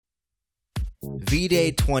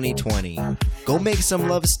V-Day 2020. Go make some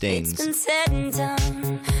love stains. It's been said and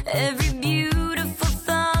done. Every beautiful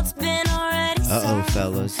thought's been already Uh-oh,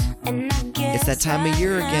 fellas. It's that time of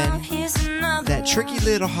year again. That tricky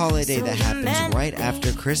little holiday that happens right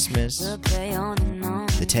after Christmas.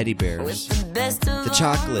 The teddy bears, the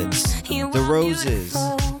chocolates, the roses,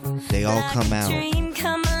 they all come out.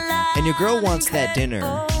 And your girl wants that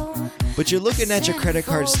dinner. But you're looking at your credit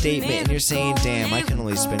card statement and you're saying, damn, I can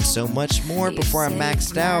only spend so much more before I'm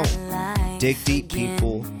maxed out. Dig deep,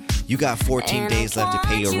 people. You got 14 days left to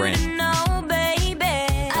pay your rent.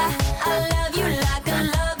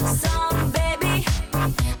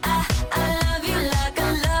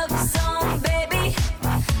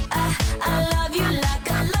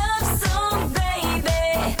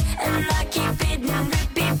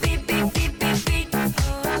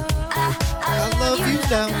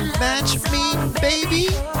 Now, match me, baby.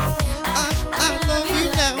 I love you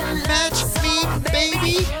now. Match me,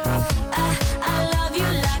 baby. I love you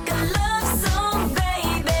like a love song,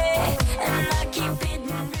 baby. And I keep it.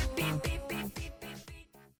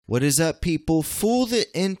 What is up, people? Fool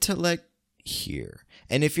the intellect here.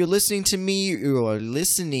 And if you're listening to me, you are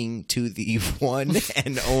listening to the one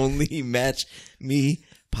and only Match Me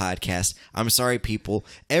podcast. I'm sorry, people.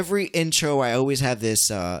 Every intro, I always have this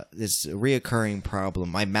reoccurring problem.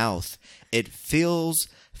 My mouth, it fills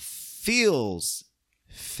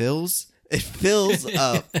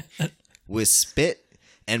up with spit,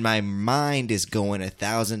 and my mind is going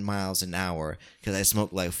 1,000 miles an hour because I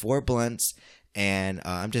smoke like 4 blunts, and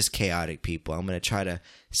I'm just chaotic, people. I'm gonna try to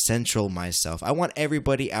central myself. I want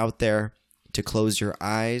everybody out there to close your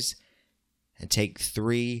eyes and take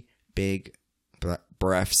 3 big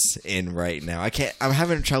breaths in right now. I'm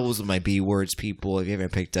having troubles with my B words, people. If you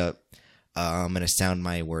haven't picked up, I'm going to sound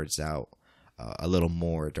my words out a little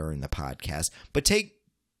more during the podcast. But take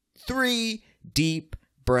 3 deep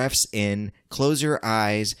breaths in. Close your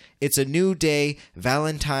eyes. It's a new day.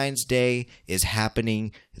 Valentine's Day is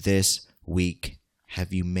happening this week.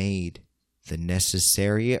 Have you made the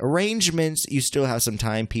necessary arrangements? You still have some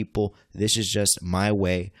time, people. This is just my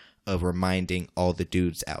way of reminding all the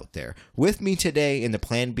dudes out there. With me today in the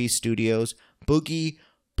Plan B studios, Boogie,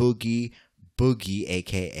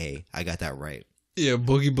 a.k.a. I got that right. Yeah,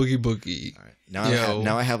 Boogie. All right.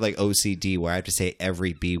 Now I have like OCD where I have to say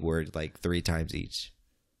every B word like 3 times each.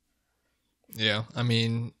 Yeah, I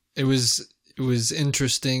mean, it was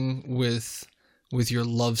interesting with your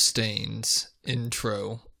Love Stains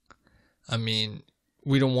intro. I mean,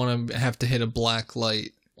 we don't want to have to hit a black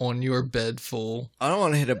light on your bed, fool. I don't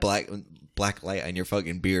want to hit a black light on your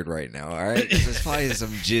fucking beard right now, all right? There's probably some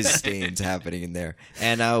jizz stains happening in there.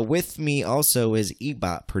 And with me also is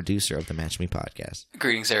Ebot, producer of the Match Me podcast.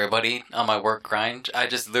 Greetings, everybody. On my work grind, I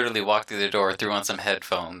just literally walked through the door, threw on some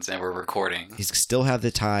headphones, and we're recording. He still have the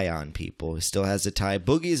tie on, people. He still has the tie.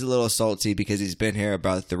 Boogie's a little salty because he's been here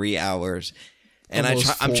about 3 hours. And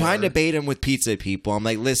I'm trying to bait him with pizza, people. I'm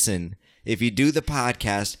like, listen, if you do the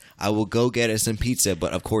podcast, I will go get us some pizza,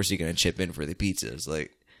 but of course you're going to chip in for the pizzas.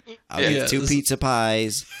 Like, I'll get 2 pizza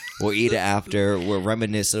pies. We'll eat it after. We'll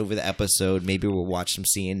reminisce over the episode. Maybe we'll watch some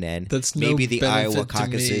CNN. That's maybe no the Iowa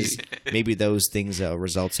caucuses. Me. Maybe those things,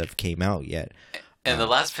 results have came out yet. In the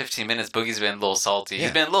last 15 minutes, Boogie's been a little salty. Yeah.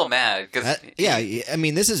 He's been a little mad. I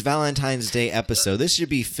mean, this is Valentine's Day episode. This should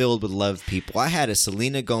be filled with love, people. I had a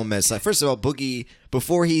Selena Gomez. First of all, Boogie,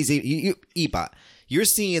 before Ebot, you're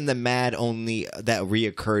seeing the mad only that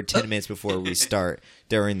reoccurred 10 minutes before we start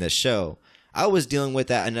during the show. I was dealing with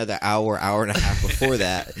that another hour and a half before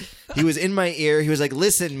that. He was in my ear. He was like,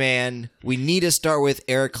 listen, man, we need to start with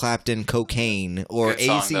Eric Clapton, Cocaine, or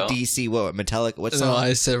AC/DC, what, Metallica, what song? No,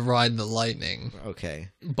 I said Ride the Lightning. Okay.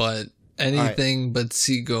 But anything but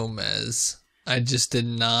C. Gomez, I just did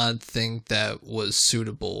not think that was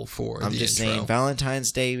suitable for the intro. I'm just saying,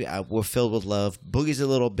 Valentine's Day, we're filled with love. Boogie's a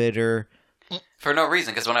little bitter. For no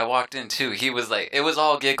reason, because when I walked in, too, he was like, it was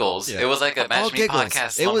all giggles. Yeah. It was like a Match Me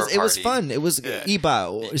podcast slumber party. It was fun. It was,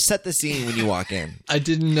 Ebot, set the scene when you walk in. I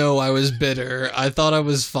didn't know I was bitter. I thought I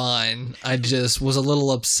was fine. I just was a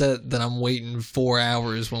little upset that I'm waiting 4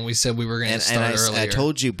 hours when we said we were going to start earlier. I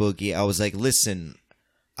told you, Boogie, I was like, listen,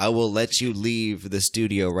 I will let you leave the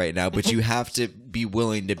studio right now, but you have to be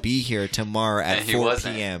willing to be here tomorrow at 4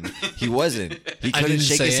 p.m. He wasn't. He couldn't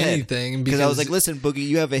shake his head. Because I was like, listen, Boogie,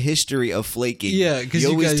 you have a history of flaking. Yeah, because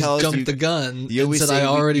you guys jumped the gun and said I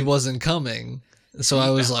already wasn't coming. So I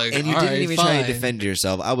was like, and you didn't even try to defend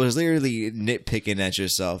yourself. I was literally nitpicking at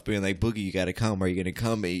yourself, being like, Boogie, you got to come. Are you going to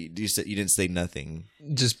come? You didn't say nothing.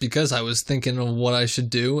 Just because I was thinking of what I should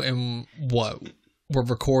do and what we're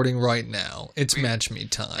recording right now. It's match me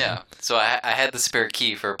time. Yeah. So I had the spare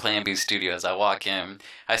key for Plan B Studios. I walk in.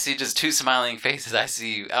 I see just two smiling faces. I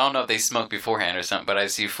don't know if they smoked beforehand or something, but I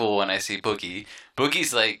see Fool and I see Boogie.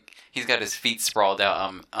 Boogie's like, he's got his feet sprawled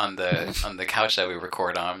out on the couch that we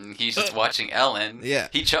record on. He's just watching Ellen. Yeah.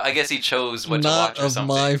 I guess he chose what Not to watch or of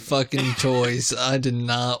something. my fucking choice. I did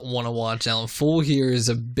not want to watch Ellen. Fool here is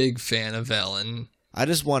a big fan of Ellen. I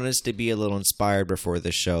just want us to be a little inspired before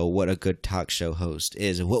the show what a good talk show host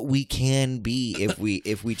is, what we can be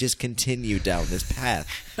if we just continue down this path.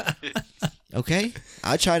 Okay?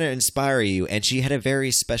 I try to inspire you, and she had a very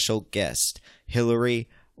special guest, Hillary,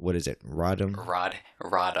 what is it, Rodham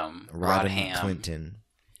Clinton.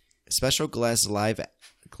 Special guest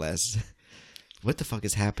what the fuck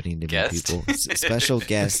is happening to Guest? me, people? Special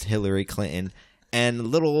guest, Hillary Clinton. And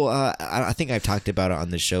little, I think I've talked about it on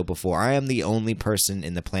the show before. I am the only person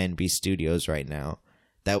in the Plan B studios right now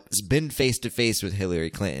that's been face to face with Hillary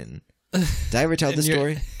Clinton. Did I ever tell the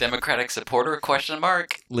story? Democratic supporter? Question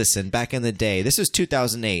mark. Listen, back in the day, this was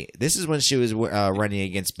 2008. This is when she was running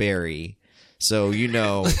against Barry. So you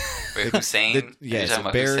know, Wait, Hussein? Are you yes, talking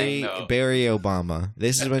about Barry Hussein? No. Barry Obama.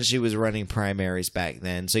 This is when she was running primaries back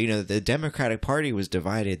then. So you know, the Democratic Party was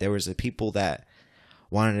divided. There was the people that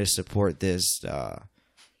wanted to support this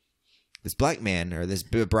black man or this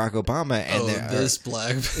Barack Obama, and This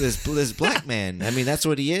black man. I mean, that's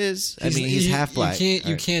what he is. He's half black.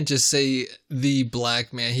 You can't just say the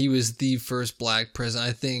black man. He was the first black president.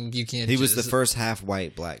 I think you can't. He was the first half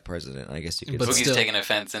white black president. I guess you could. But say. Boogie's still. taking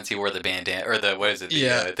offense since he wore the bandana or the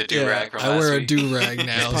the do Yeah, rag from I last wear week. a do rag He's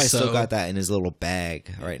now. probably so still got that in his little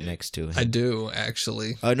bag right next to him. I do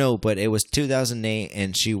actually. Oh no, but it was 2008,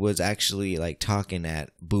 and she was actually like talking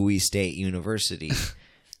at Bowie State University,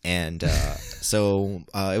 and so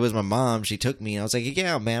it was my mom. She took me. I was like,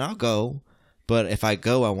 "Yeah, man, I'll go." But if I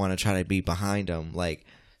go, I want to try to be behind them. Like,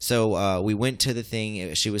 so we went to the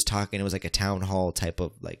thing. She was talking. It was like a town hall type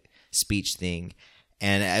of like speech thing.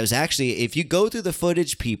 And it was actually, if you go through the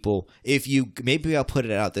footage, people, maybe I'll put it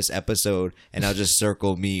out this episode and I'll just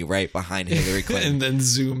circle me right behind Hillary Clinton. And then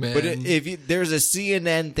zoom in. But there's a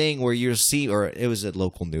CNN thing where you'll see, or it was at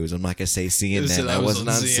local news. I'm not gonna say CNN. I wasn't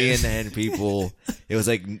on CNN. People, it was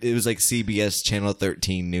like CBS Channel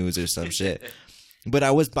 13 News or some shit. But I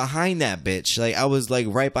was behind that bitch. Like I was like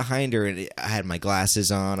right behind her, and I had my glasses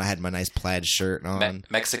on. I had my nice plaid shirt on.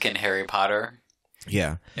 Mexican Harry Potter.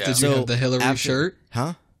 Yeah. Did you have the Hillary shirt?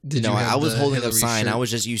 Huh? Did No, you have I was the holding a Hillary sign. shirt? I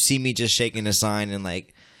was just, you see me just shaking a sign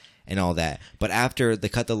and all that. But after they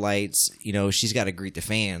cut the lights, she's got to greet the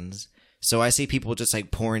fans. So I see people just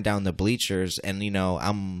like pouring down the bleachers, and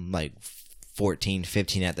I'm like 14,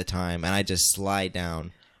 15 at the time, and I just slide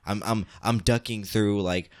down. I'm ducking through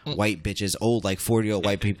like white bitches, old like 40-year-old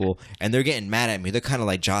white people, and they're getting mad at me. They're kind of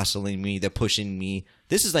like jostling me. They're pushing me.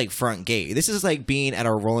 This is like front gate. This is like being at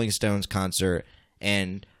a Rolling Stones concert,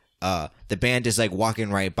 and the band is like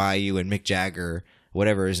walking right by you, and Mick Jagger,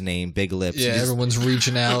 whatever his name, Big Lips. Yeah, everyone's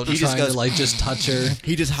reaching out, he just trying goes- to like just touch her.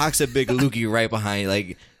 He just hawks a big loogie right behind.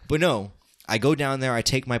 Like, but no, I go down there. I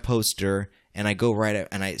take my poster and I go right up,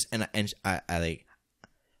 and I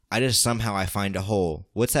just somehow I find a hole.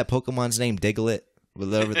 What's that Pokemon's name? Diglett.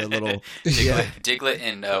 Whatever the little Diglett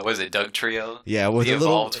and was it Doug Trio? Yeah, with the the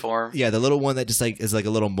little evolved form. Yeah, the little one that just like is like a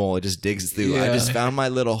little mole. It just digs through. I Yeah. just found my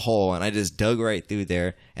little hole, and I just dug right through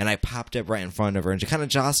there, and I popped up right in front of her, and she kind of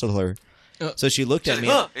jostled her. So she looked at me,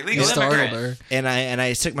 Illegal You startled immigrant. her. and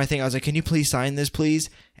I took my thing. I was like, "Can you please sign this, please?"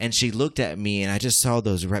 And she looked at me, and I just saw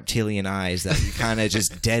those reptilian eyes that kind of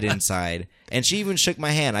just dead inside. And she even shook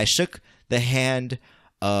my hand. I shook the hand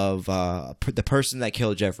of the person that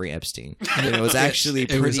killed Jeffrey Epstein. And it was actually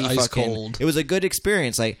It was pretty ice fucking cold. It was a good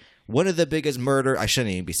experience. Like one of the biggest murder. I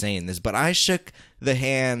shouldn't even be saying this, but I shook the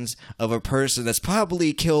hands of a person that's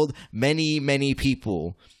probably killed many, many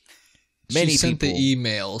people. Many she sent people. the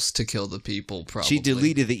emails to kill the people. Probably She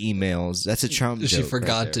deleted the emails. That's a Trump She joke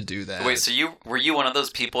forgot right to there. do that. Wait, so were you one of those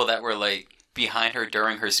people that were like behind her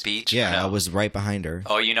during her speech? or Yeah, no? I was right behind her.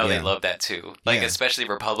 Oh, they Yeah. love that too. Like, Yeah. especially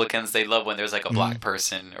Republicans, they love when there's like a black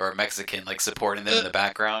person or a Mexican like supporting them in the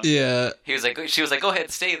background. Yeah, She was like, "Go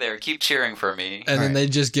ahead, stay there, keep cheering for me." and then Right. they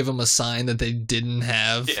just give them a sign that they didn't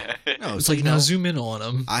have. Yeah. No, It's so, like, now zoom in on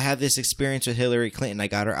them. I have this experience with Hillary Clinton. I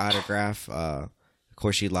got her autograph. Of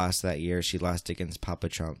course, she lost that year. She lost against Papa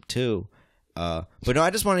Trump too. But no, I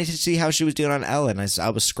just wanted to see how she was doing on Ellen. I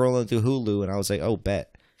was scrolling through Hulu, and I was like, "Oh,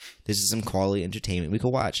 bet this is some quality entertainment we could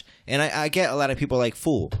watch." And I get a lot of people like,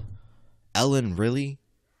 "Fool, Ellen, really?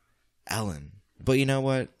 Ellen?" But you know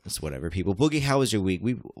what? It's whatever. People, Boogie, how was your week?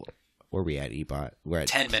 where are we at, Ebot? We're at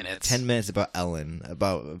 10 minutes. 10 minutes about Ellen,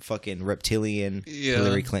 about fucking reptilian Yeah.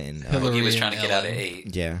 Hillary Clinton. Hillary He was and trying to get out at Ellen.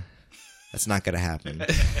 8. Yeah. That's not going to happen.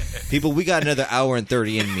 People, we got another hour and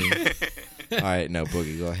 30 in me. All right, no,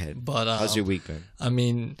 Boogie, go ahead. But How's your week been? I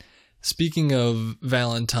mean, speaking of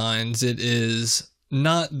Valentine's, it is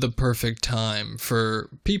not the perfect time for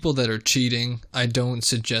people that are cheating. I don't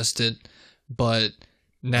suggest it, but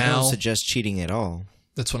I now don't suggest cheating at all.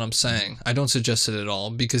 that's what I'm saying. I don't suggest it at all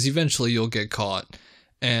because eventually you'll get caught.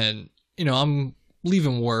 And, you know, I'm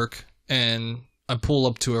leaving work and I pull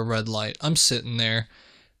up to a red light. I'm sitting there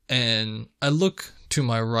and I look to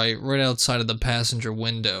my right outside of the passenger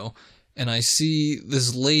window, and I see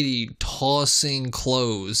this lady tossing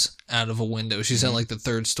clothes out of a window. She's at like the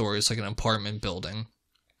third story. It's like an apartment building.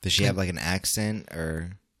 Does she have like an accent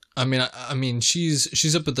or? I mean,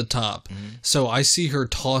 she's up at the top. So I see her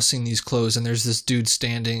tossing these clothes, and there's this dude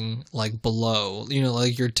standing like below. You know,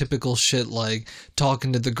 like your typical shit, like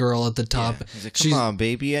talking to the girl at the top. He's like, come on,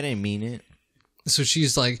 baby, I didn't mean it. So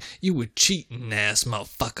she's like, "You a cheating ass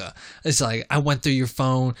motherfucker." It's like, I went through your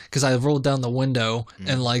phone because I rolled down the window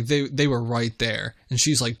and like they were right there, and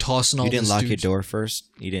she's like tossing all. You didn't this lock your dude's- door first.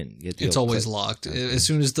 You didn't get the. It's old always click? locked. As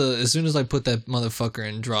soon as I put that motherfucker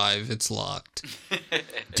in drive, it's locked.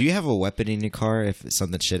 Do you have a weapon in your car if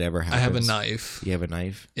something shit ever happens? I have a knife, You have a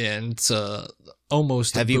knife. and it's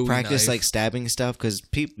almost. Have a you Bowie practiced knife. like stabbing stuff? Because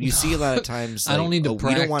you see a lot of times. I don't like, need to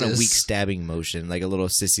We don't want a weak practice. stabbing motion, like a little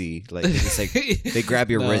sissy. Like it's like they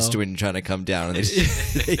grab your No. wrist when you're trying to come down, and they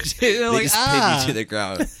just, they They're like, just pin "Ah." you to the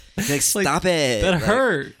ground. Like stop it! That Like,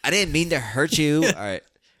 hurt. I didn't mean to hurt you. All right.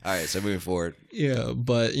 So moving forward. Yeah,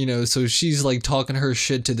 but you know, so she's like talking her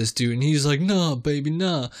shit to this dude, and he's like, "Nah, baby,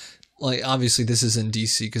 nah." Like, obviously, this is in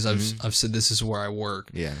DC because I've said this is where I work.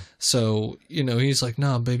 Yeah. So, you know, he's like,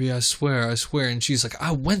 "Nah, baby, I swear. And she's like,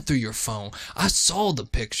 "I went through your phone. I saw the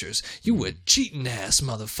pictures. You a cheating ass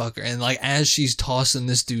motherfucker." And like, as she's tossing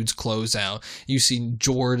this dude's clothes out, you see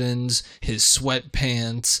Jordans, his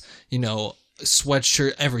sweatpants, you know,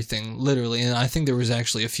 sweatshirt, everything, literally. And I think there was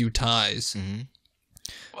actually a few ties.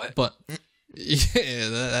 What? But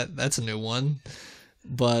yeah, that's a new one.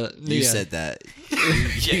 But You yeah. said that.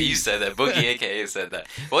 Yeah, you said that. Boogie AKA said that.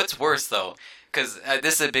 What's worse, though? Because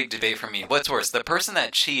this is a big debate for me. What's worse, the person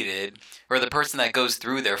that cheated or the person that goes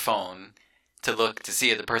through their phone to look to see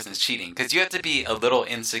if the person's cheating? Because you have to be a little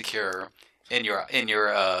insecure in your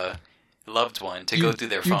loved one to go through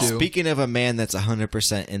their you phone. do. Speaking of a man that's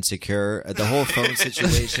 100% insecure, the whole phone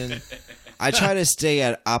situation, I try to stay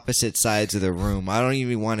at opposite sides of the room. I don't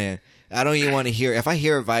even want to hear. If I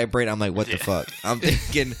hear it vibrate, I'm like, what the fuck? I'm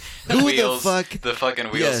thinking, who Wheels, the fuck? the fucking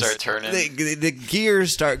wheels start turning. The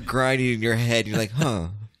gears start grinding in your head. You're like, huh.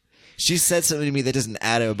 She said something to me that doesn't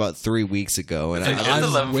add up about 3 weeks ago. And And It's I'm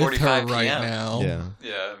 11:45 with her right PM. now. yeah.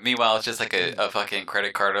 Yeah. Meanwhile, it's just like a fucking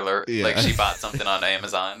credit card alert. Yeah. Like she bought something on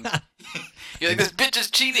Amazon. You're like, this bitch is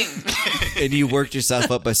cheating. And you worked yourself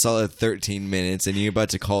up a solid 13 minutes, and you're about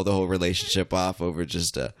to call the whole relationship off over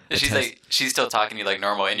just a She's test. like, she's still talking to you like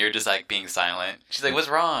normal, and you're just like being silent. She's like, "What's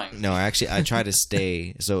wrong?" No, actually, I try to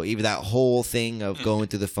stay. So even that whole thing of going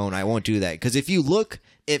through the phone, I won't do that. Because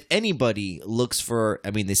if anybody looks for,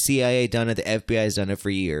 I mean, the CIA done it, the FBI's done it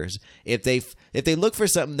for years. If they look for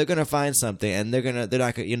something, they're gonna find something, and they're not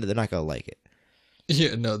gonna like it,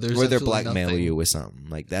 Yeah, no, there's or they're absolutely blackmail nothing. you with something.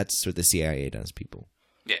 Like that's what the CIA does, people.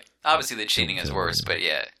 Yeah, obviously the cheating is worse, but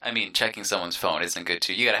yeah, I mean, checking someone's phone isn't good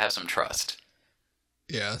too. You got to have some trust.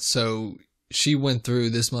 Yeah, so she went through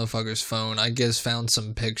this motherfucker's phone, I guess found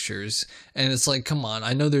some pictures, and it's like, come on,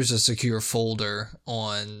 I know there's a secure folder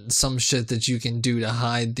on some shit that you can do to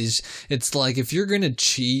hide these. It's like, if you're gonna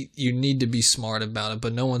cheat, you need to be smart about it,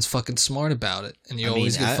 but no one's fucking smart about it, and you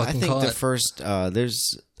always get I fucking think caught. the first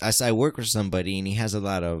I work with somebody, and he has a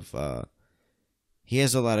lot of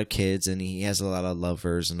kids, and he has a lot of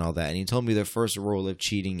lovers and all that. And he told me the first rule of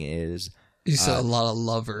cheating is He said a lot of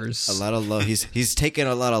lovers. a lot of love. He's taken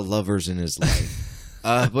a lot of lovers in his life.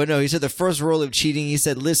 But no, he said the first rule of cheating. He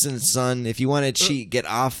said, "Listen, son, if you want to cheat, get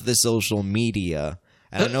off the social media."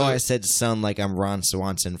 And I know I said "son" like I'm Ron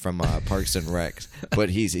Swanson from Parks and Rec, but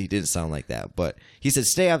he didn't sound like that. But he said,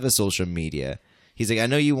 "Stay off the social media." He's like, "I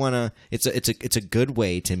know you wanna. It's a good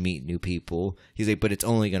way to meet new people." He's like, "But it's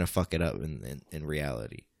only gonna fuck it up in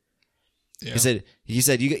reality." Yeah. He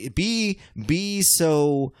said you be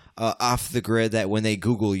so off the grid that when they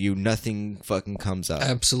Google you, nothing fucking comes up.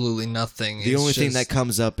 Absolutely nothing. The It's only thing just- that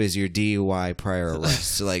comes up is your DUI prior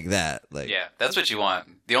arrest, like that. Like Yeah, that's what you want.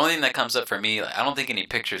 The only thing that comes up for me, I don't think any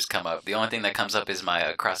pictures come up. The only thing that comes up is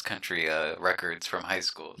my cross country records from high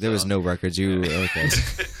school. there was So- no records. You okay?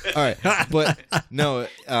 All right, but no.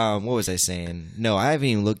 What was I saying? No, I haven't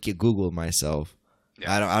even looked at Google myself.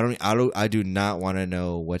 Yeah. I do not want to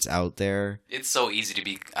know what's out there. It's so easy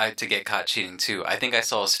to get caught cheating too. I think I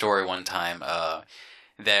saw a story one time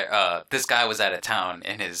that this guy was out of town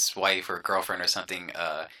and his wife or girlfriend or something.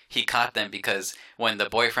 He caught them because when the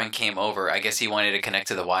boyfriend came over, I guess he wanted to connect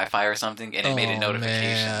to the Wi-Fi or something, and it made a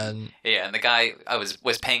notification. Man. Yeah, and the guy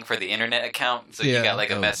was paying for the internet account, so Yeah. he got like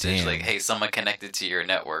a Oh, message damn. like, "Hey, someone connected to your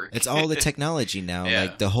network." It's all the technology now, Yeah.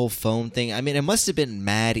 like the whole phone thing. I mean, it must have been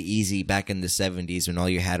mad easy back in the 70s when all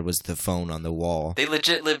you had was the phone on the wall. They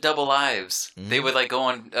legit live double lives. They would like go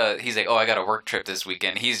on. He's like, "Oh, I got a work trip this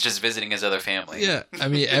weekend." He's just visiting his other family. Yeah, I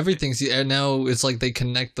mean everything's and now it's like they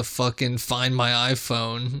connect the fucking Find My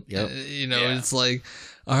iPhone. Yep. You know, Yeah. it's like,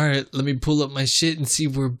 all right, let me pull up my shit and see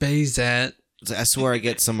where Bay's at. It's like, I swear I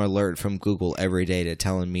get some alert from Google every day to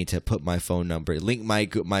telling me to put my phone number, link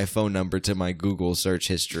my phone number to my Google search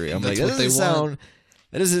history. I'm That's like, what they want.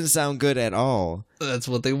 that doesn't sound good at all. That's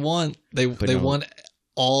what they want. They no. want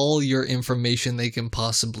all your information they can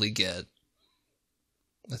possibly get.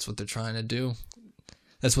 That's what they're trying to do.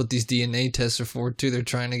 That's what these DNA tests are for too. They're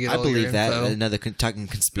trying to get I all your believe that. info. Another talking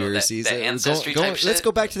conspiracies. that ancestry Go- type let's shit?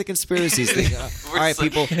 go back to the conspiracies thing. All We're right, just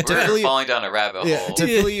like- people. To we're fill you, falling down a rabbit yeah, hole. to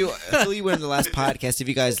fill you in the last podcast, if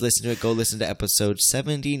you guys listen to it, go listen to episode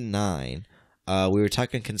 79. We were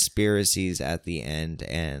talking conspiracies at the end,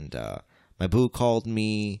 and my boo called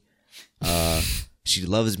me. She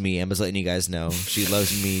loves me. I'm just letting you guys know she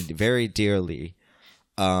loves me very dearly.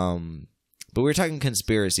 But we were talking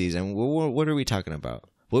conspiracies, and what are we talking about?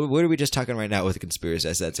 What are we just talking right now with the conspiracy?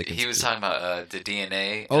 I said it's a conspiracy. He was talking about the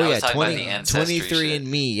DNA. Oh and I yeah, was talking about the ancestry 23 shit. and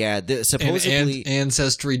me. Yeah, and supposedly.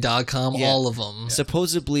 Ancestry.com, Yeah. all of them.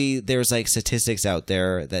 Supposedly there's like statistics out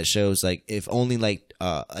there that shows like if only like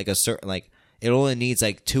a certain like it only needs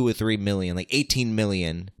like 2 or 3 million, like 18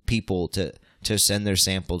 million people to send their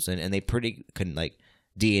samples in, and they pretty can like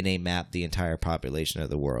DNA map the entire population of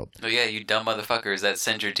the world. Oh yeah, you dumb motherfuckers that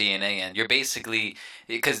send your DNA in. You're basically,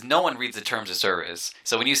 because no one reads the terms of service.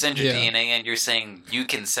 So when you send your Yeah. DNA in, you're saying you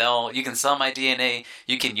can sell my DNA,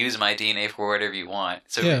 you can use my DNA for whatever you want.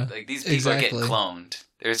 So Yeah, like these people are exactly. getting cloned.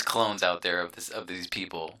 There's clones out there of these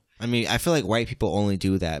people. I mean, I feel like white people only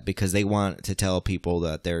do that because they want to tell people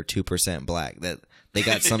that they're 2% black, that they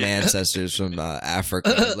got some ancestors from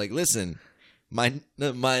Africa. Like, listen, my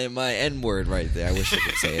N-word right there. I wish I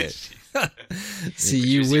could say it. See,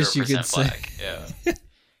 you You're wish you 0% could say. black. Yeah.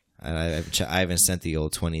 I haven't sent the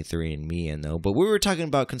old 23 and me in though, but we were talking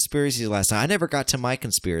about conspiracies last time. I never got to my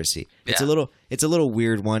conspiracy. It's Yeah. a little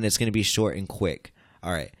weird one. It's going to be short and quick.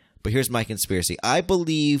 All right, but here's my conspiracy. I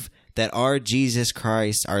believe that our Jesus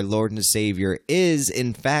Christ, our Lord and Savior, is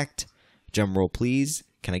in fact, drum roll please.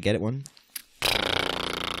 Can I get it one?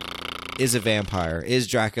 Is a vampire. Is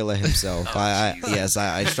Dracula himself. Yes,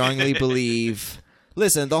 I strongly believe.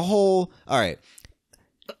 Listen, all right,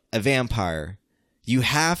 a vampire. You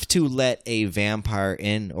have to let a vampire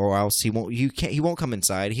in, or else he won't come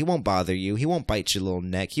inside. He won't bother you. He won't bite your little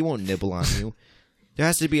neck. He won't nibble on you. There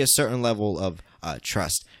has to be a certain level of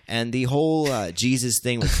trust. And the whole Jesus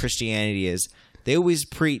thing with Christianity is they always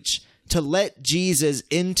preach to let Jesus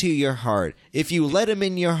into your heart. If you let him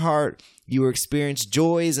in your heart, you experience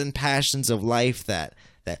joys and passions of life that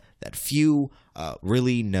few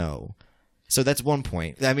really know. So that's one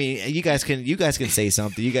point. I mean, you guys can say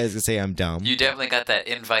something. You guys can say I'm dumb. You definitely got that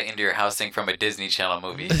invite into your house thing from a Disney Channel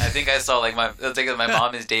movie. I think I saw like my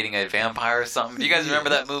mom is dating a vampire or something. Do you guys remember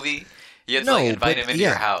that movie? You had to like invite him into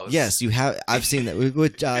your house. Yes, you have. I've seen that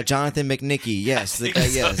with Jonathan McNicky. Yes, the guy.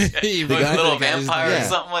 Yes, He Like was a little the guy- vampire yeah. or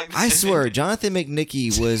something like that. I swear, Jonathan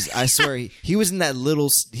McNicky was. I swear, he was in that little.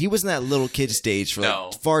 He was in that little kid stage for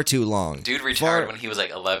No. far too long. Dude retired when he was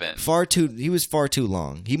like 11. He was far too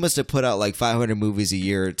long. He must have put out like 500 movies a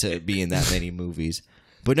year to be in that many movies.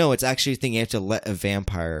 But no, it's actually a thing. You have to let a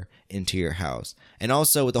vampire into your house, and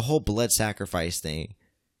also with the whole blood sacrifice thing,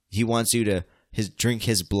 he wants you to drink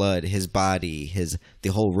his blood, his body, the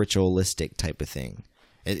whole ritualistic type of thing.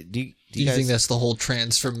 Do you Do you guys think that's the whole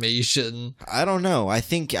transformation? I don't know. I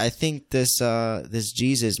think this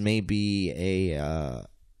Jesus may be a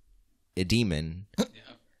demon.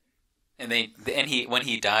 And when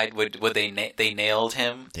he died, would they nailed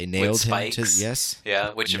him? They nailed with him spikes? to yes.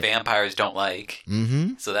 Yeah, which vampires don't like.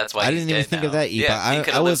 Mm-hmm. So that's why I he's didn't even dead think now. of that. Eva. Yeah, he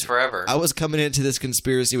could have lived forever. I was coming into this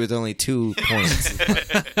conspiracy with only 2 points.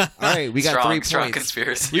 All right, we got strong, 3 strong points.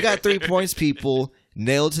 conspiracy. We got 3 points, people.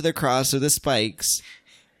 Nailed to the cross with the spikes.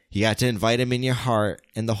 You got to invite him in your heart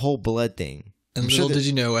and the whole blood thing. And I'm little sure did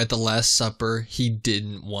you know, at the Last Supper, he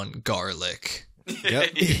didn't want garlic.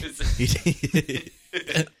 Yep.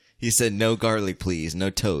 He said, "No garlic, please. No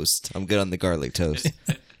toast. I'm good on the garlic toast.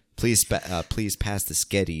 Please pass the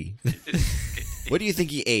sketty." What do you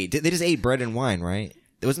think he ate? They just ate bread and wine, right?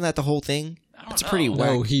 Wasn't that the whole thing? It's pretty know. whack.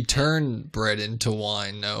 No, he turned bread into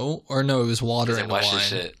wine, no? Or no, it was water into Watch wine. this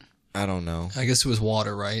shit. I don't know. I guess it was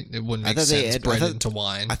water, right? It wouldn't I make thought they sense, had- bread I thought- into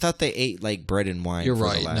wine. I thought they ate like bread and wine. You're for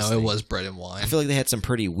right. The last No, it thing. was bread and wine. I feel like they had some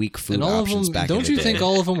pretty weak food And all of options them, back in don't the you day. think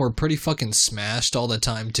all of them were pretty fucking smashed all the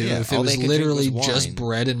time, too? Yeah, If it all they was could drink literally was just wine.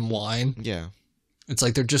 bread and wine, Yeah. it's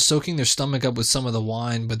like they're just soaking their stomach up with some of the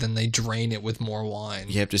wine, but then they drain it with more wine.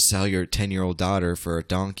 You have to sell your 10-year-old daughter for a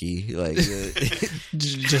donkey. Like,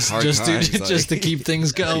 Just Hard times, just to keep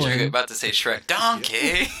things You're going. about to say Shrek.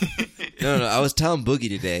 Donkey! no. I was telling Boogie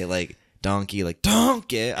today, like, donkey, like,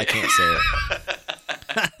 donkey. I can't say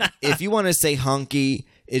it. If you want to say honky,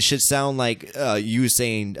 it should sound like you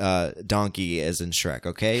saying donkey as in Shrek,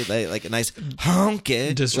 okay? Like a nice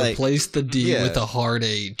honky. Just like, replace the D yeah. with a hard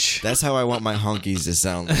H. That's how I want my honkies to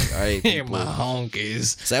sound like. All right, Hey, people. my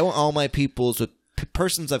honkies. So I want all my peoples with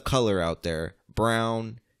persons of color out there.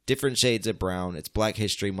 Brown, different shades of brown. It's Black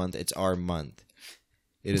History Month. It's our month.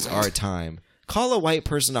 It is our time. Call a white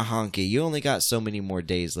person a honky. You only got so many more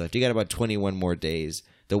days left. You got about 21 more days.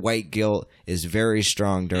 The white guilt is very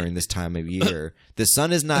strong during this time of year. The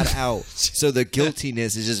sun is not out, so the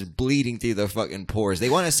guiltiness is just bleeding through their fucking pores. They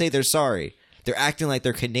want to say they're sorry. They're acting like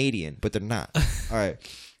they're Canadian, but they're not. All right.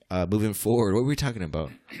 Moving forward, what were we talking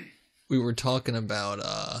about? We were talking about,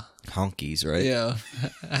 Honkies, right? yeah,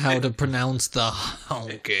 how to pronounce the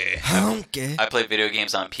honky. Honky. I play video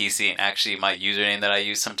games on PC, and actually my username that I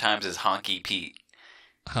use sometimes is Honky Pete.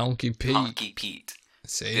 Honky Pete. Honky Pete.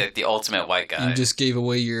 See? Like the ultimate white guy. You just gave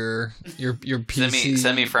away your PC.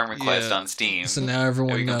 Send me friend request Yeah. on Steam. So now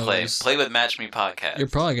everyone we can knows. play with Match Me Podcast. You're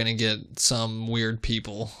probably gonna get some weird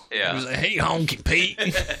people. Yeah. Who's like, hey, honky Pete.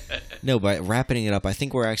 No, but wrapping it up, I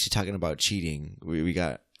think we're actually talking about cheating. We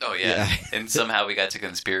got Oh yeah. And somehow we got to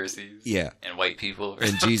conspiracies. Yeah. And white people.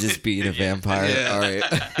 And Jesus being a vampire. Yeah. All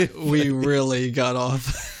right. We really got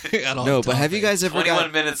off. No, but have you guys ever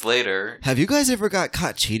 21 minutes later. got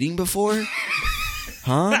caught cheating before?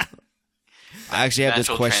 Huh? I actually have this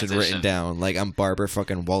Natural question transition. written down. Like I'm Barbara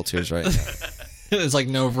fucking Walters right now. It's like,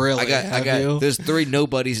 no, really. I got. There's 3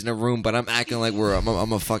 nobodies in a room, but I'm acting like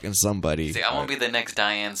I'm a fucking somebody. See, I won't be the next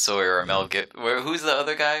Diane Sawyer or Mel Gibson. Who's the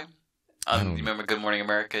other guy? You remember Good Morning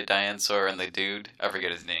America? Diane Sawyer and the dude? I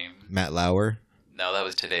forget his name. Matt Lauer. No, that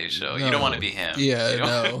was Today's Show. You No. don't want to be him. Yeah, You don't-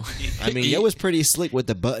 no. I mean, it was pretty slick with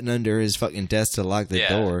the button under his fucking desk to lock the yeah,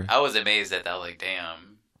 door. I was amazed at that. Like, damn.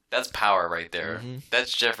 That's power right there. Mm-hmm.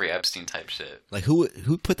 That's Jeffrey Epstein type shit. Like who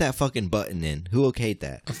put that fucking button in? Who okayed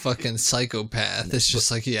that? A fucking psychopath. It's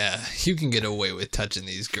just like, yeah, you can get away with touching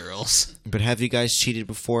these girls. But have you guys cheated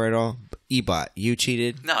before at all? Ebot, you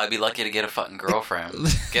cheated? No, I'd be lucky to get a fucking girlfriend.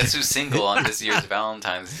 Guess who's single on this year's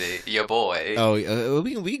Valentine's Day? Your boy. Oh,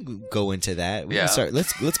 we can go into that. We Yeah. can start.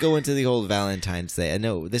 Let's go into the whole Valentine's Day. I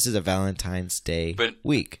know this is a Valentine's Day But-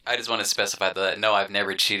 week. I just want to specify that no, I've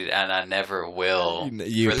never cheated and I never will.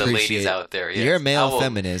 You for the ladies appreciate- out there, yes. You're a I male will-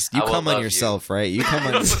 feminist. I You will come on love yourself, right? You come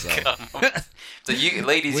on yourself. So you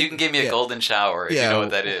ladies, you can give me a Yeah. golden shower if Yeah. you know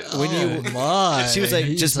what that is. When you- Oh my. She was like,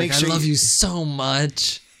 He's just make sure I love you- you so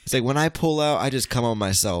much. It's like when I pull out, I just come on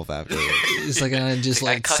myself afterwards. It's like I just I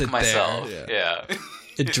like cuck sit myself. there. Yeah.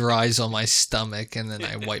 It dries on my stomach and then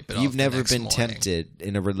I wipe it off. You've the never next been morning. tempted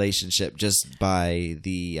in a relationship just by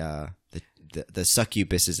the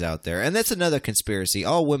succubuses out there, and that's another conspiracy.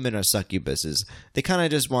 All women are succubuses. They kind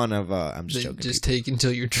of just want to. I'm just They joking. just take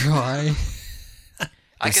until you're dry.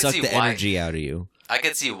 I They can suck see the why. energy out of you. I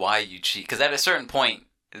could see why you cheat because at a certain point,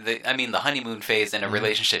 the honeymoon phase in a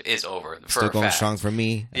relationship is over. For Still a going fact. strong for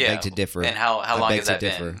me. I Yeah. beg to differ. And how I long beg has to that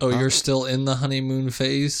differ. been? Oh, Huh? you're still in the honeymoon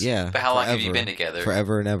phase? Yeah. But how long have you forever. been together?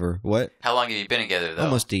 Forever and ever. What? How long have you been together though?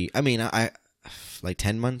 Almost I mean, I like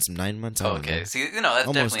 10 months, 9 months. I don't Okay, know. see, that's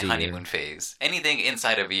Almost definitely a year. honeymoon phase. Anything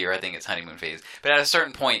inside of a year, I think it's honeymoon phase. But at a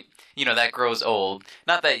certain point, that grows old.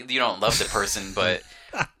 Not that you don't love the person, but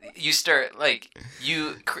you start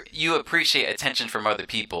you appreciate attention from other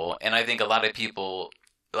people, and I think a lot of people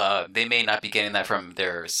they may not be getting that from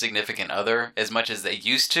their significant other as much as they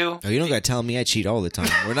used to. Oh, you don't gotta tell me I cheat all the time.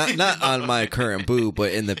 We're not on my current boo,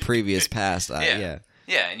 but in the previous past, yeah.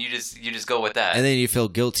 Yeah, and you just go with that. And then you feel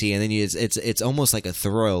guilty, and then it's almost like a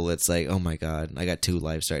thrill. It's like, oh my god, I got 2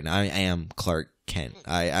 lives right now. I am Clark Kent.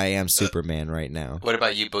 I am Superman right now. What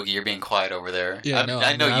about you, Boogie? You're being quiet over there. Yeah,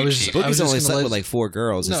 I know you cheat. Boogie's just only gonna slept let- with like 4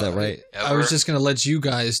 girls. Is that right? I was just going to let you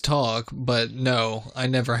guys talk, but no, I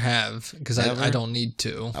never have because Never? I don't need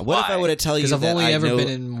to. What if I Why? would have tell you Because I've that only I ever know, been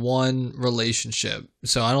in one relationship,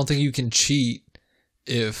 so I don't think you can cheat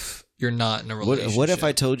if you're not in a relationship. What if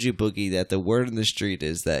I told you, Boogie, that the word in the street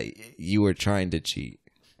is that you were trying to cheat?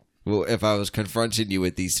 Well, if I was confronting you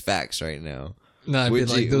with these facts right now. No, I'd be would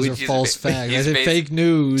like, you- those would are you- false he's facts. I said basi- fake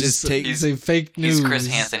news. Just take- He's say fake news. He's Chris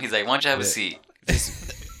Hansen. He's like, why don't you have a seat?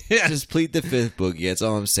 Yeah. Just plead the fifth, Boogie. That's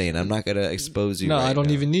all I'm saying. I'm not gonna expose you. No, right I don't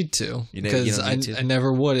now. even need to You because don't need to? I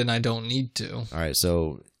never would, and I don't need to. All right,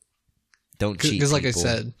 so don't cheat. Because, like I people.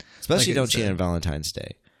 said, especially like I don't cheat said. on Valentine's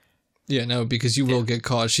Day. yeah, no, because you will get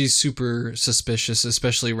caught. She's super suspicious,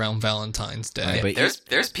 especially around Valentine's Day. Right, but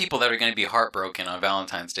There's people that are going to be heartbroken on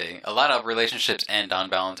Valentine's Day. A lot of relationships end on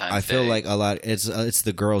Valentine's Day. I feel like a lot. It's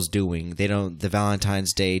the girls doing. They don't. The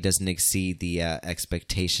Valentine's Day doesn't exceed the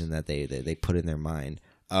expectation that they put in their mind.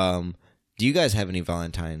 Do you guys have any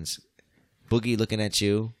Valentines? Boogie, looking at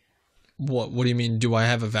you. What do you mean? Do I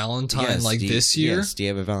have a Valentine Yes, like do you- this year? Yes. Do you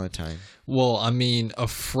have a Valentine? Well, I mean, a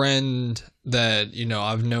friend that,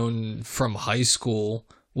 I've known from high school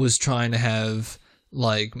was trying to have,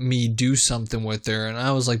 like, me do something with her. And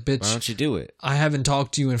I was like, Why bitch, don't you do it? I haven't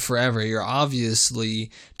talked to you in forever. You're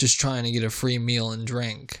obviously just trying to get a free meal and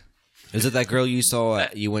drink. Is it that girl you saw?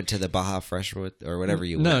 You went to the Baja Fresh with, or whatever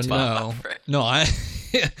you No, went to? no. Right. No, I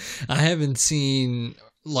haven't seen,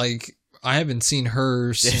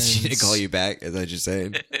 her since. She didn't call you back. Is that what you're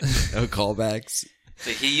saying? No callbacks.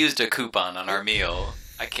 So he used a coupon on our meal.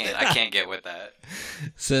 I can't get with that.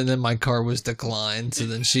 So then my car was declined, so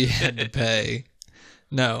then she had to pay.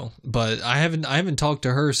 No, but I haven't talked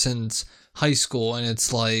to her since high school, and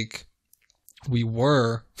it's like we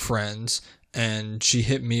were friends, and she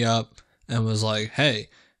hit me up and was like, "Hey,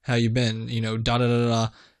 how you been? Da da da da.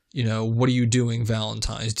 What are you doing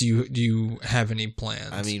Valentine's? Do you have any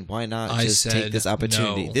plans?" I mean, why not I just take said this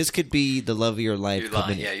opportunity? no. This could be the love of your life. You're lying.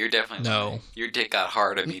 coming. Yeah, you're definitely No. lying. Your dick got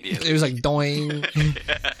hard immediately. It was like doing.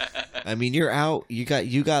 I mean, you're out. You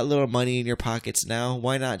got little money in your pockets now.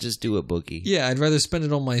 Why not just do it, Boogie? Yeah, I'd rather spend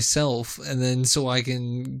it on myself, and then so I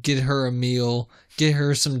can get her a meal, get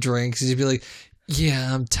her some drinks, and she'd be like,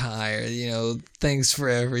 "Yeah, I'm tired. Thanks for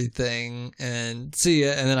everything, and see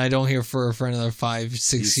ya." And then I don't hear from her for another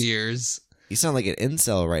 5-6 years. You sound like an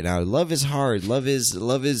incel right now. Love is hard. Love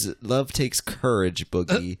takes courage,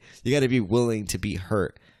 Boogie. You got to be willing to be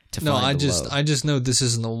hurt to No, find the love. I just know this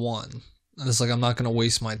isn't the one. And it's like I'm not gonna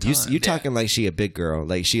waste my time. You talking like she a big girl,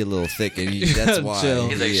 like she a little thick, and that's why. Chill.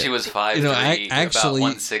 He's like, Yeah. she was 5'3", actually, about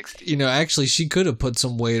 160. Actually, she could have put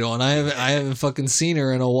some weight on. I haven't fucking seen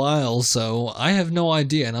her in a while, so I have no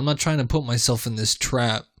idea. And I'm not trying to put myself in this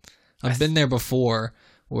trap. I've been there before,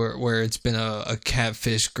 where it's been a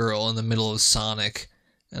catfish girl in the middle of Sonic,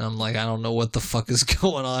 and I'm like, I don't know what the fuck is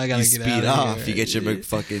going on. I gotta You get speed out off. of You here.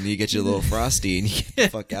 get your little frosty, and you get the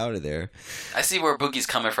fuck out of there. I see where Boogie's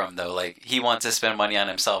coming from, though. Like, he wants to spend money on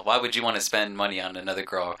himself. Why would you want to spend money on another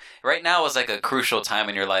girl? Right now is like a crucial time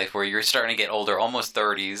in your life where you're starting to get older, almost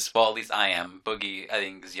 30s. Well, at least I am. Boogie, I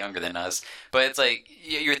think, is younger than us. But it's like,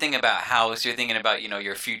 you're thinking about house, you're thinking about,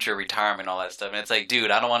 your future retirement, all that stuff. And it's like,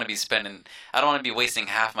 dude, I don't want to be wasting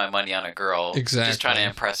half my money on a girl. Exactly. Just trying to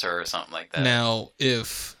impress her or something like that. Now,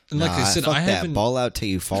 like I said, fuck I that. haven't. Ball out till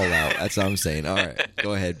you fall out. That's what I'm saying. All right,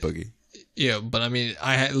 go ahead, Boogie. Yeah, but I mean,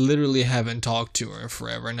 literally haven't talked to her in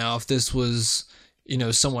forever. Now, if this was,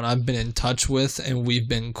 someone I've been in touch with and we've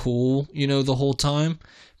been cool, the whole time,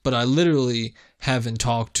 but I literally haven't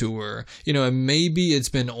talked to her. And maybe it's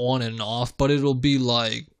been on and off, but it'll be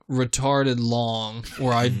like retarded long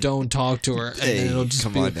where I don't talk to her, and Hey, then it'll just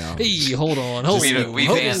come be on like, now. hey, hold on. We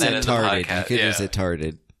Hope banned is that in the retarded. podcast, You could yeah. just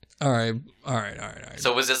retarded. All right.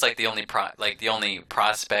 So was this like the only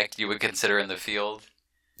prospect you would consider in the field?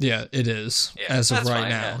 Yeah, it is Yeah, as of that's right fine,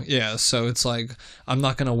 now. Yeah, so it's like I'm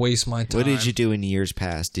not gonna waste my time. What did you do in years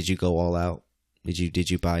past? Did you go all out? Did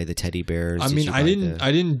you buy the teddy bears? I Did mean, you I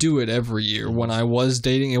buy didn't do it every year. When I was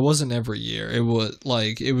dating, it wasn't every year. It was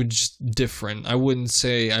just different. I wouldn't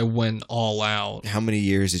say I went all out. How many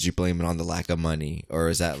years did you blame it on the lack of money, or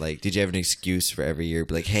is that like? Did you have an excuse for every year?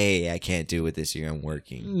 Be like, hey, I can't do it this year. I'm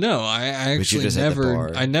working. No, I actually just at the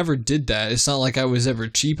bar. I never did that. It's not like I was ever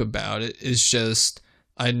cheap about it. It's just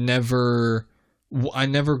I never I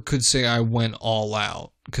never could say I went all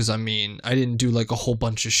out, because I mean, I didn't do like a whole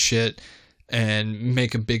bunch of shit and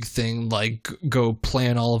make a big thing, like go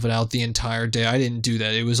plan all of it out the entire day. I didn't do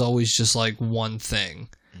that. It was always just like one thing,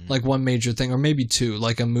 like one major thing, or maybe two,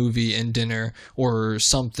 like a movie and dinner or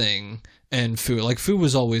something, and food. Like food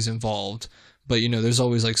was always involved, but you know, there's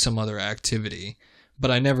always like some other activity.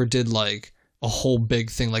 But I never did like a whole big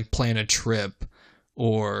thing, like plan a trip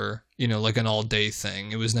or, you know, like an all day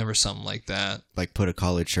thing. It was never something like that. Like put a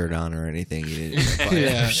collared shirt on or anything. You didn't buy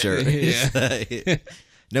Yeah. a shirt. Yeah.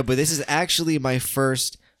 No, but this is actually my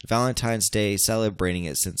first Valentine's Day celebrating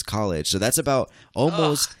it since college. So that's about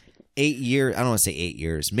almost 8 years. I don't want to say 8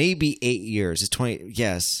 years. Maybe 8 years. It's 20.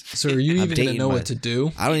 Yes. So are you I'm even gonna dating know my- what to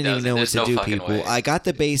do? I don't even doesn't. know what There's to no do, fucking people. way. I got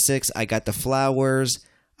the basics. I got the flowers.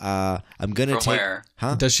 I'm gonna From take. where?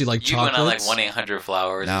 Huh? Does she like You went on like chocolates?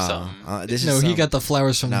 1-800-Flowers or No. something. This No, is he some- got the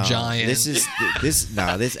flowers from no, Giant. This is this.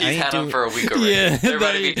 No, this. I He's ain't had them doing. for a week already. Yeah, They're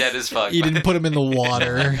about to he- be dead as fuck. He didn't put them in the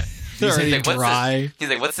water. They're He's already like, "What's dry. this?" He's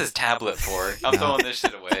like, "What's this tablet for? I'm throwing this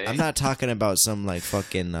shit away." I'm not talking about some like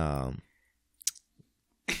fucking.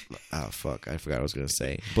 Oh fuck! I forgot what I was gonna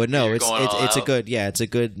say. But no, You're it's going all it's a out? good. Yeah, it's a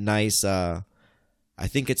good, nice. I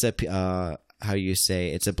think it's a. How you say?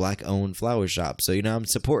 It's a black owned flower shop. So you know, I'm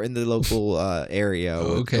supporting the local area. with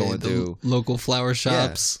Okay, going the through. local flower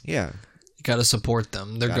shops. Yeah. You gotta support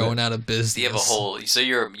them. They're Gotta- going out of business. Do you have a whole? So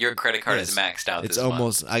your credit card is Yes. maxed out. It's this month.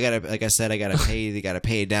 almost. I gotta. Like I said, I gotta pay. They gotta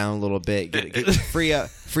pay it down a little bit. Free up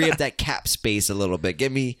that cap space a little bit.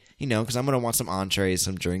 Get me, you know, because I'm gonna want some entrees,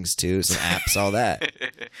 some drinks too, some apps, all that.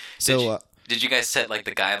 So Did you guys set like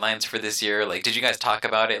the guidelines for this year? Like, did you guys talk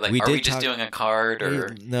about it? Like, We are did we just talk- doing a card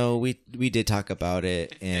or? we did talk about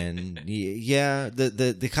it, and yeah,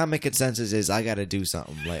 the common consensus is I gotta do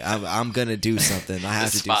something. Like I'm gonna do something. I The have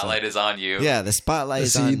to do spotlight something. is on you. Yeah, the spotlight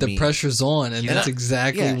is See, on the me. pressure's on, and Yeah. that's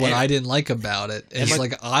exactly Yeah, what and- I didn't like about it. It's my-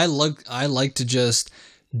 like I like to just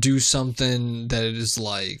do something that is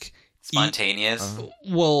like Spontaneous.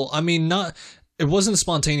 well, I mean, not. It wasn't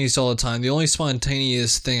spontaneous all the time. The only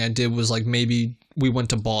spontaneous thing I did was like maybe we went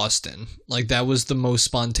to Boston. Like that was the most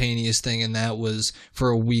spontaneous thing, and that was for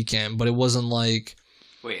a weekend. But it wasn't like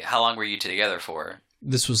Wait, how long were you together for?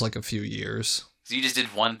 this was like a few years. So you just did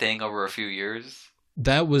one thing over a few years?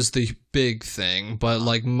 That was the big thing. But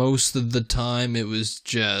like most of the time, it was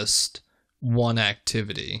just one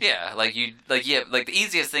activity. Yeah, like the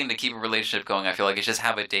easiest thing to keep a relationship going, I feel like, is just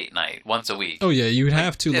have a date night once a week. Oh yeah, you would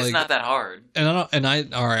have to It's like. not that hard. And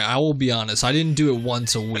all right, I will be honest. I didn't do it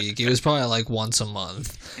once a week. It was probably like once a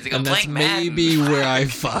month. He's like, And I'm that's playing Madden. maybe where I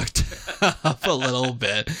fucked up a little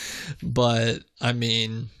bit. But I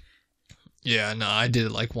mean, yeah, no, I did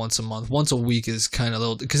it like once a month. Once a week is kind of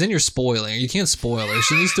little, because then you're spoiling her. You can't spoil her.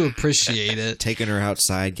 She needs to appreciate it. Taking her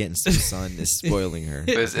outside, getting some sun is spoiling her.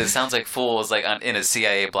 But it sounds like Fool is like in a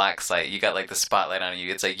CIA black site. You got like the spotlight on you.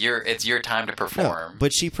 It's like it's your time to No, perform.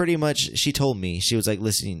 but she pretty much she told me, she was like,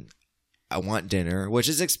 listen, I want dinner, which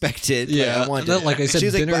is expected. Yeah, I want that- dinner. like I said, she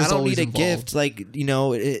was like, dinner but I is don't always need a involved. gift, like, you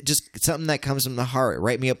know, just something that comes from the heart.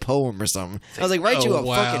 Write me a poem or something. I was like, write you Oh, a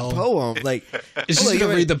wow. fucking poem, like. She's like,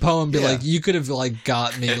 gonna you're read the right. poem and be Yeah. like, you could have like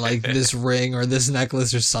got me like this ring or this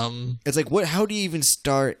necklace or something. It's like, what? How do you even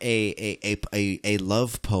start a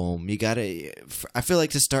love poem? You gotta. I feel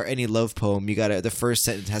like to start any love poem, you gotta. The first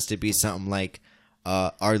sentence has to be something like,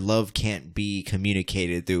 "Our love can't be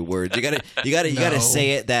communicated through words." You gotta No.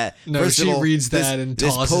 say it. That No, first she of all, reads this- that and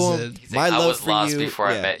this tosses poem, it. He's My like, I love was for lost you. before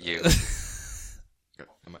I yeah. met you.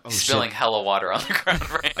 Oh, Spilling shit. hella water on the ground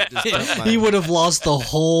right now. He would have lost the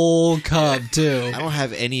whole cup too. I don't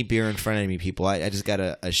have any beer in front of me, people. I just got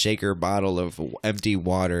a shaker bottle of empty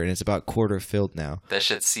water, and it's about quarter filled now. That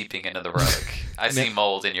shit's seeping into the rug. I see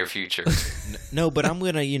mold in your future. No, but I'm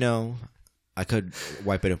gonna, you know, I could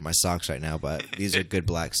wipe it with my socks right now, but these are good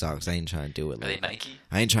black socks. I ain't trying to do it Are they like Nike?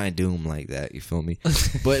 I ain't trying to do them like that. You feel me?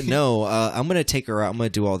 But no, I'm gonna take her out. I'm gonna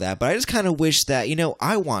do all that. But I just kind of wish that, you know,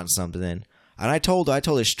 I want something, and I told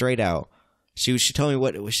her straight out. She told me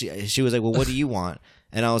what she was like. Well, what do you want?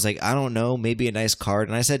 And I was like, I don't know, maybe a nice card.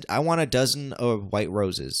 And I said, I want a dozen of white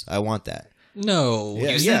roses. I want that. No,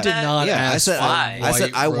 Yeah, you yeah. did not Yeah, ask I said, for why? I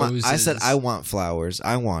said, white I want. I roses. said, I want flowers.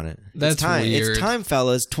 I want it. That's it's time. weird. It's time,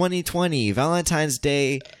 fellas. 2020, Valentine's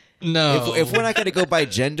Day. No, If we're not going to go by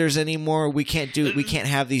genders anymore, we can't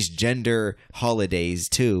have these gender holidays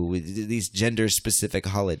too. These gender specific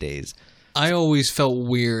holidays. I always felt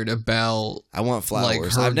weird about I want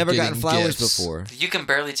flowers. her I've never gotten getting flowers gifts. before. You can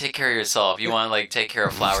barely take care of yourself. You want to like take care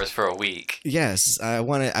of flowers for a week. Yes, I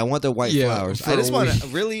want it. I want the white Yeah, flowers. for I just a want to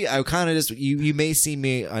week. really. I kind of just you may see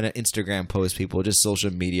me on an Instagram post, people just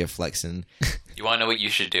social media flexing. You want to know what you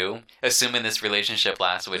should do? Assuming this relationship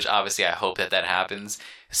lasts, which obviously I hope that happens.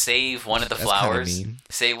 Save one of the That's kinda flowers. mean.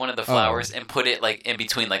 Save one of the flowers and put it like in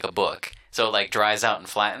between like a book, so it like dries out and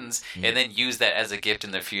flattens, and then use that as a gift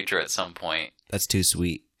in the future at some point. That's too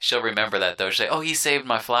sweet. She'll remember that though. She'll say, "Oh, he saved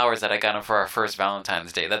my flowers that I got him for our first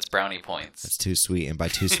Valentine's Day. That's brownie points." That's too sweet, and by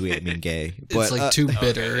too sweet I mean gay. But it's like too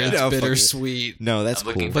bitter. yeah. It's No, fuck it. bittersweet. no, that's I'm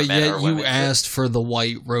cool. looking for But men yet or you women. asked for the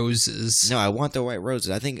white roses. No, I want the white roses.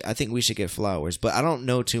 I think we should get flowers, but I don't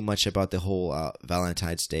know too much about the whole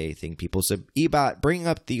Valentine's Day thing. People, so Ebot, bring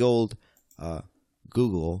up the old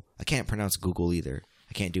Google. I can't pronounce Google either.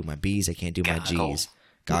 I can't do my B's. I can't do my Goggle. G's.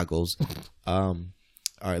 Goggles.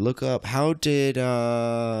 All right, look up. How did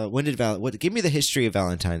when did give me the history of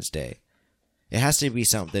Valentine's Day? It has to be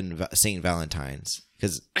something Saint Valentine's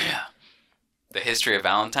because The history of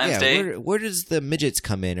Valentine's yeah, Day. where does the midgets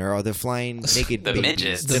come in, or are the flying naked The babies?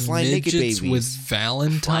 midgets. The The flying naked midgets babies with Flying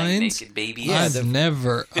Valentine's. naked babies. Yeah, I've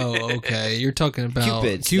never. Oh, okay. You're talking about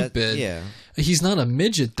Cupids. Cupid. That- yeah. He's not a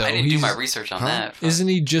midget though. I didn't do He's- my research on Huh? that. Isn't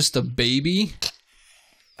he just a baby?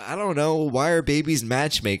 I don't know. Why are babies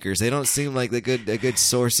matchmakers? They don't seem like a good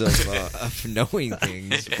source of knowing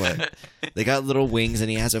things. But they got little wings, and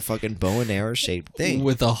he has a fucking bow and arrow shaped thing.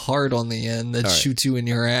 With a heart on the end that All right. shoots you in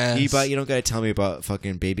your ass. Ebot, you don't got to tell me about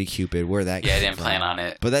fucking baby Cupid. Where that? Yeah, I came didn't from. plan on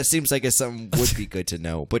it. But that seems like it's something would be good to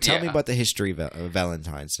know. But tell me Yeah. about the history of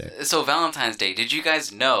Valentine's Day. So Valentine's Day, did you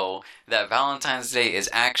guys know that Valentine's Day is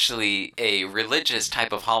actually a religious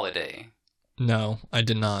type of holiday? No, I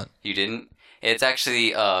did not. You didn't? It's actually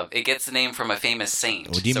it gets the name from a famous saint.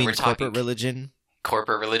 Oh, do you so mean we're corporate talking religion?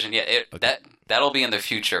 corporate religion? Yeah, that'll be in the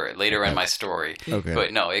future later in my story. Okay.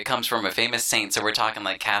 But no, it comes from a famous saint, so we're talking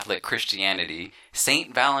like Catholic Christianity.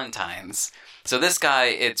 Saint Valentine's. So this guy,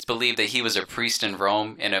 it's believed that he was a priest in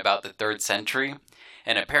Rome in about the 3rd century.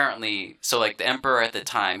 And apparently, so like the emperor at the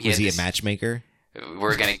time, Was had he a this- matchmaker?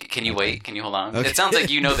 Can you wait? Can you hold on? Okay. It sounds like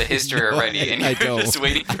you know the history No, already, and I you're don't. just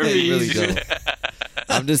waiting for I me. really don't.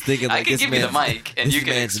 I'm just thinking I like can this give you the man's- mic, and this you can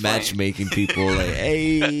man's explain. matchmaking people. Like,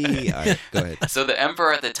 hey, all right, go ahead. So the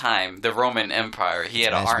emperor at the time, the Roman Empire, he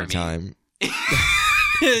had an Match me army. time.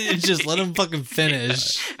 Just let him fucking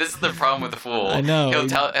finish. This is the problem with the fool. I know.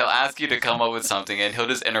 He'll ask you to come up with something, and he'll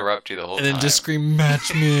just interrupt you the whole And time. then just scream,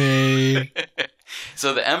 match me.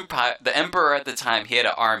 So the emperor at the time, he had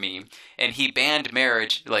an army, and he banned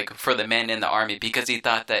marriage like for the men in the army because he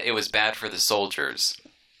thought that it was bad for the soldiers.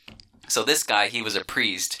 So this guy, he was a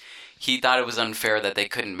priest. He thought it was unfair that they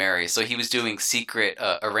couldn't marry, so he was doing secret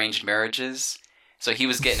arranged marriages. So he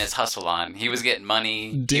was getting his hustle on. He was getting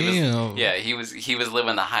money. Damn. He was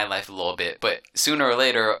living the high life a little bit. But sooner or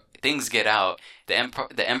later, things get out.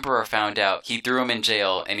 The emperor found out. He threw him in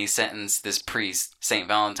jail, and he sentenced this priest, Saint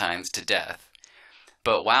Valentine's, to death.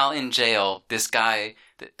 But while in jail, this guy,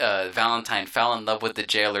 Valentine, fell in love with the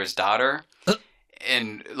jailer's daughter.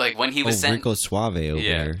 And like when he was sentenced, Rico Suave over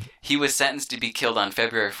there. he was sentenced to be killed on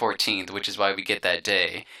February 14th, which is why we get that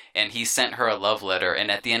day. And he sent her a love letter,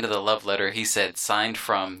 and at the end of the love letter, he said, "Signed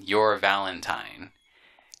from your Valentine."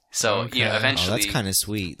 So Okay. Oh, eventually, that's kind of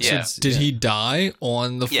sweet. Yeah. Did he die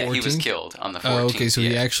on the 14th? yeah, he was killed on the 14th. Oh, okay, so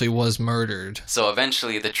he yeah. actually was murdered. So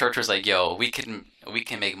eventually, the church was like, "Yo, we can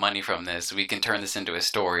make money from this. We can turn this into a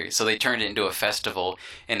story." So they turned it into a festival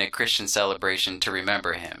and a Christian celebration to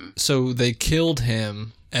remember him. So they killed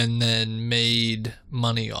him and then made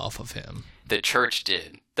money off of him. The church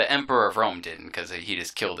did. The emperor of Rome didn't, because he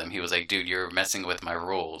just killed him. He was like, "Dude, you're messing with my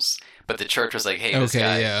rules." But the church was like, "Hey, this Okay,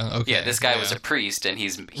 guy, yeah, this guy was yeah. a priest, and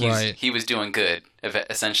he's Right. he was doing good,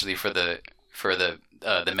 essentially for the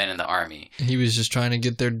men in the army." He was just trying to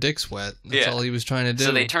get their dicks wet. That's Yeah. all he was trying to do.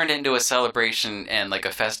 So they turned it into a celebration and like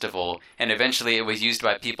a festival, and eventually it was used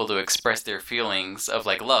by people to express their feelings of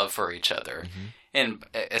like love for each other. And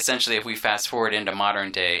essentially, if we fast forward into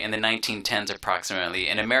modern day, in the 1910s approximately,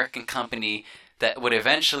 an American company that would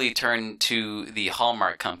eventually turn to the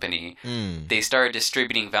Hallmark Company, they started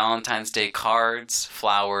distributing Valentine's Day cards,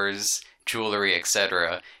 flowers, jewelry,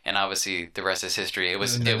 etc. And obviously, the rest is history. It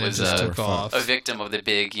was And then it was just a- took off. a victim of the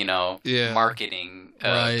big, Yeah. marketing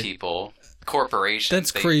Right. people, corporations.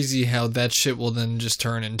 That's They- crazy how that shit will then just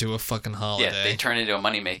turn into a fucking holiday. Yeah, they turn it into a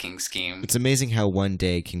money-making scheme. It's amazing how one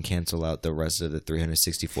day can cancel out the rest of the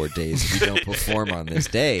 364 days if you don't perform on this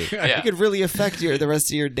day. Yeah. It could really affect the rest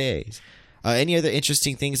of your days. Any other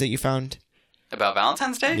interesting things that you found? About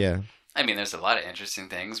Valentine's Day? Yeah. I mean, there's a lot of interesting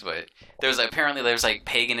things, but there's like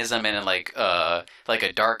paganism and like a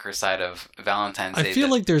darker side of Valentine's Day. I feel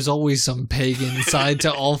like there's always some pagan side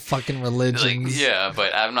to all fucking religions. yeah,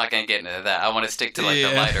 but I'm not gonna get into that. I want to stick to like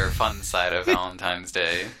the lighter, fun side of Valentine's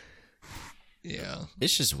Day. Yeah.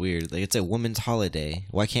 It's just weird. Like, it's a women's holiday.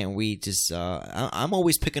 Why can't we just? I'm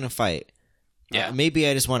always picking a fight. Yeah. Maybe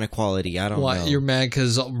I just want equality. I don't Why know. you're mad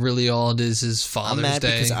because really all it is Father's mad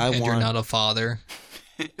Day, because I and you're want- not a father.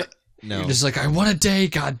 No, You're just like, I want a day.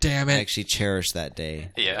 God damn I it. actually cherish that day.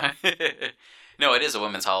 Yeah. No, it is a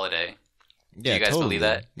women's holiday. Yeah, you guys totally. believe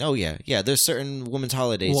that? Oh yeah, yeah. There's certain women's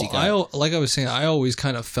holidays you Well, got. like I was saying, I always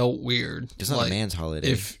kind of felt weird. It's not like, a man's holiday.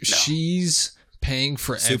 If she's paying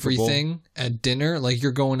for Super Bowl. everything at dinner, like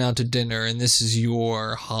you're going out to dinner and this is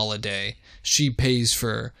your holiday, she pays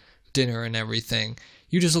for dinner and everything.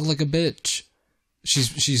 You just look like a bitch.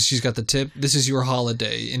 She's got the tip. This is your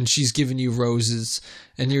holiday, and she's giving you roses,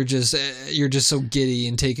 and you're just so giddy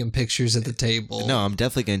and taking pictures at the table. No, I'm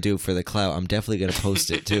definitely gonna do it for the clout. I'm definitely gonna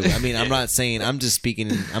post it too. I mean, I'm not saying. I'm just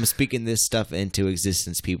speaking. I'm speaking this stuff into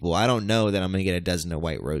existence, people. I don't know that I'm gonna get a dozen of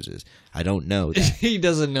white roses. I don't know that. He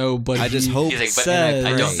doesn't know, but I just he hope- He's like, but says,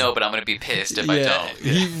 I Right. don't know, but I'm gonna be pissed if I yeah, don't.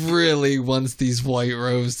 he really wants these white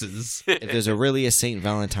roses. If there's a Saint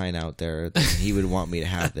Valentine out there, then he would want me to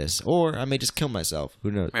have this, or I may just kill myself.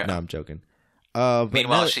 Who knows? Yeah. No, I'm joking. But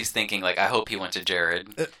Meanwhile, now- she's thinking like, I hope he went to Jared.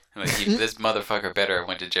 Like, this motherfucker better have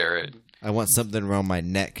went to Jared. I want something around my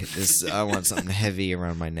neck. I want something heavy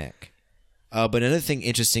around my neck. But another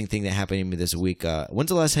interesting thing that happened to me this week. When's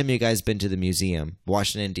the last time you guys been to the museum,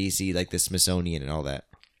 Washington D.C., like the Smithsonian and all that?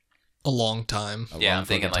 A long time. Yeah, long I'm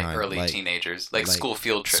thinking fucking like time. early teenagers, like school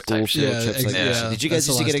field trip School type shit. field Yeah, trips like yeah, that. Did you guys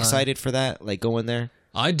that's the used to get last time. excited for that, like going there?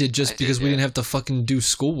 I did just I because did, we yeah. didn't have to fucking do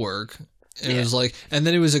schoolwork. And Yeah. it was like, and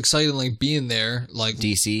then it was exciting, like being there, like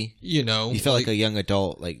D.C. you know, You felt like a young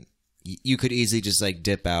adult, like you could easily just like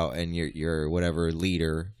dip out and your whatever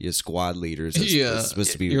leader, your squad leaders, is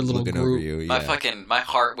supposed to be your little looking over group. you. My Yeah. my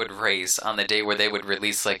heart would race on the day where they would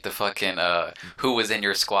release like the fucking who was in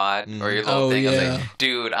your squad or your little Oh, thing. I was yeah. like,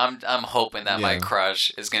 dude, I'm hoping that my Yeah.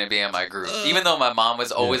 crush is gonna be in my group. Even though my mom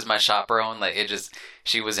was always my chaperone, like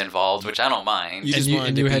she was involved, which I don't mind. You just you- wanted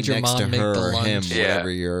and to you be had your next mom to make her the or him, lunch. Yeah. whatever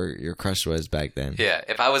your crush was back then. Yeah,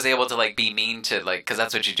 if I was able to like be mean to like, because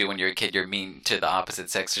that's what you do when you're a kid, you're mean to the opposite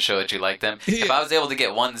sex to show that you like them. If I was able to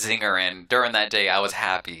get one zinger in during that day, I was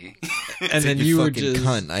happy. and then You you were fucking just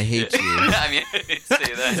cunt. I hate you. I mean, say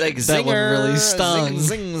that. It's like That one zinger, really stung.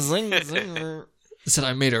 Zing, zing, zing, zinger. said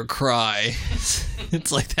I made her cry.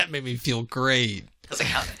 It's like that made me feel great.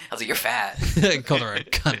 I was like, you're fat. I called her a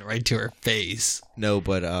cunt right to her face. No,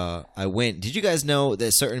 but I went. Did you guys know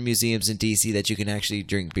that certain museums in DC that you can actually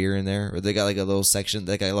drink beer in there, or they got like a little section,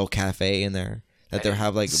 they got a little cafe in there that they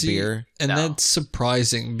have like See, beer. and No. that's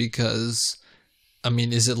surprising because, I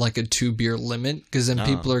mean, is it like a 2 beer limit? Because then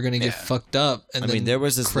people are gonna get Yeah. fucked up. And I then mean, there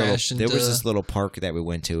was this crash little park that we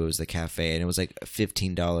went to. It was the cafe, and it was like a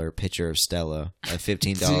 $15 pitcher of Stella, a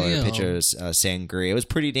 $15 Damn. pitcher of sangria. It was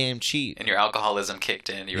pretty damn cheap. And your alcoholism kicked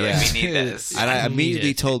in. You were Yeah. like, we need this. And I I need immediately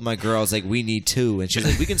it. told my girl, I was like, "We need 2," and she was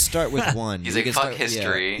like, "We can start with 1." He's We like, can fuck start-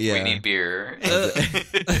 history. Yeah. We need beer.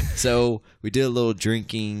 So we did a little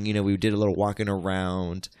drinking. We did a little walking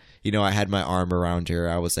around. I had my arm around her.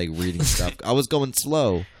 I was like reading stuff. I was going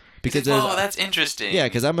slow because there's oh, that's interesting. yeah,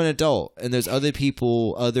 because I'm an adult, and there's other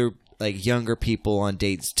people, other like younger people on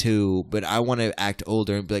dates too. But I want to act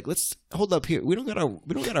older and be like, let's hold up here. We don't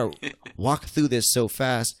gotta walk through this so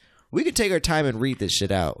fast. We can take our time and read this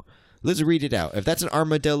shit out. Let's read it out. If that's an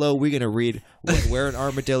armadillo, we're gonna read where an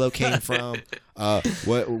armadillo came from.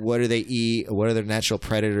 What do they eat? What are their natural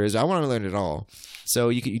predators? I want to learn it all. So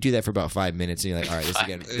you do that for about 5 minutes, and you're like, all right, this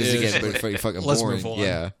is getting pretty fucking Let's boring. move on.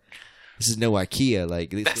 Yeah, this is no IKEA.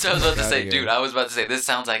 Like That's what I was about to say, dude. I was about to say, this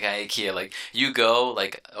sounds like IKEA. Like, you go,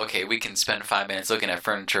 like, okay, we can spend 5 minutes looking at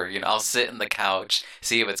furniture. I'll sit in the couch,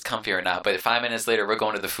 see if it's comfy or not. But 5 minutes later, we're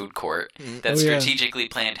going to the food court. That's Oh, yeah. strategically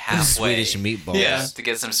planned halfway. Swedish meatballs. Yeah, to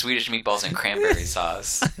get some Swedish meatballs and cranberry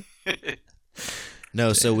sauce.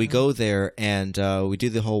 No, so we go there and we do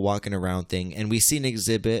the whole walking around thing, and we see an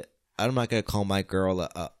exhibit. I'm not gonna call my girl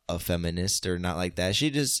a feminist or not like that. She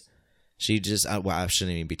just well, I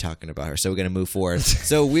shouldn't even be talking about her. So we're gonna move forward.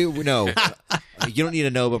 So you don't need to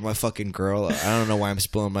know about my fucking girl. I don't know why I'm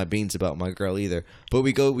spilling my beans about my girl either. But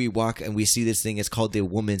we walk and we see this thing. It's called the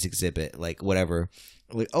woman's exhibit, like whatever.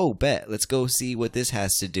 Like, oh, bet. Let's go see what this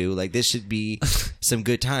has to do. Like, this should be some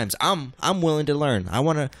good times. I'm willing to learn. I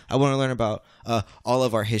wanna learn about all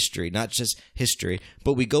of our history, not just history.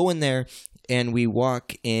 But we go in there, and we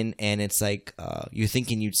walk in, and it's like you're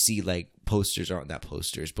thinking you'd see like posters, aren't that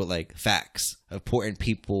posters, but like facts of important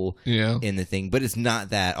people Yeah. in the thing. But it's not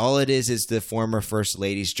that. All it is the former first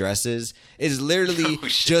lady's dresses. It's literally Oh,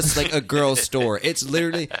 shit. just like a girl's store. It's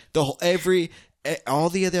literally the whole all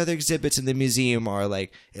the other exhibits in the museum are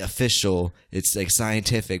like official. It's like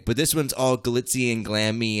scientific, but this one's all glitzy and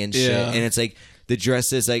glammy and shit. Yeah. And it's like the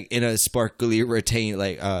dress is like in a sparkly rotain,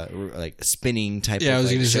 like spinning type. Yeah, of, I was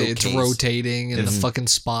like, gonna say it's showcase. rotating and the fucking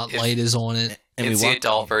spotlight is on it. And it's we the walk.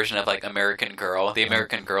 adult version of like American Girl, the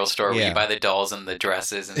American Girl store where Yeah. you buy the dolls and the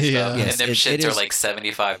dresses and Yeah. stuff. Yes, and them it shits are is- like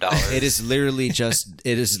 $75. It is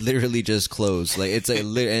literally just clothes. Like it's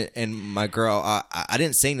like, and my girl, I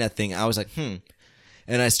didn't say nothing. I was like,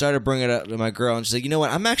 And I started bringing it up to my girl, and she's like, "You know what?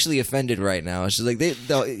 I'm actually offended right now." She's like,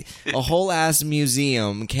 "A whole ass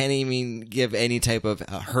museum can't even give any type of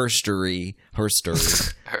her story.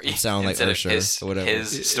 It sound like Instead of Ursher or whatever.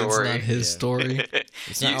 his story. It's not his story.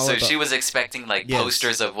 It's not all So about- she was expecting like Yes.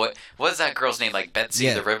 posters of what's that girl's name? Like Betsy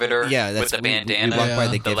Yeah. the Riveter? Yeah, that's with the we bandana. walked by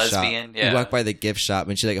the Yeah. The gift shop. lesbian? Yeah. We walked by the gift shop,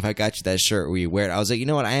 and she's like, "If I got you that shirt, will you wear it?" I was like, "You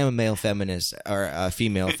know what? I am a male feminist or a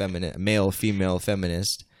female feminist, male female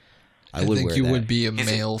feminist. I I would think wear you that." would be a He's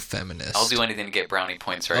a- male feminist. I'll do anything to get brownie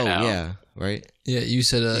points right oh now. yeah, right. Yeah, you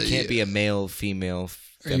said You can't be a male female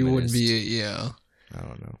feminist. you wouldn't be. Yeah. I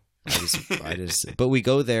don't know. I just. But we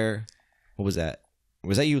go there. What was that?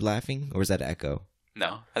 Was that you laughing, or was that Echo?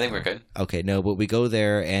 No, I think we're good. Okay, no, but we go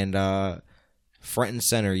there, and front and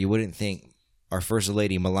center, you wouldn't think our first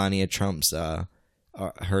lady Melania Trump's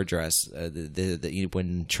her dress.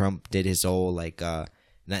 When Trump did his whole like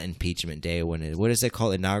not impeachment day, what is it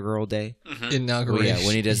called, inaugural day? Inauguration. Well, yeah,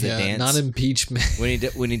 when he does the dance. Not impeachment.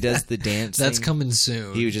 When he does the dance, That's thing, coming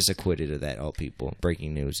soon. he was just acquitted of that. All people,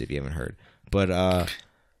 breaking news if you haven't heard. But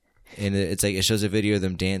and it's like it shows a video of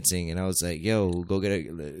them dancing, and I was like, "Yo, go get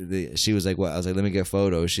a." She was like, "What?" I was like, "Let me get a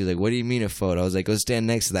photo." She's like, "What do you mean a photo?" I was like, "Go stand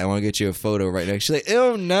next to that. I want to get you a photo right now." She's like,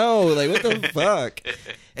 "Ew, no! Like, what the fuck?"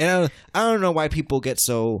 And I don't know why people get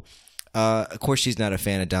so. Of course, she's not a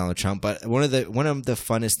fan of Donald Trump, but one of the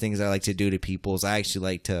funnest things I like to do to people is I actually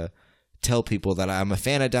like to tell people that I'm a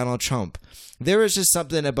fan of Donald Trump. There is just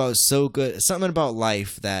something about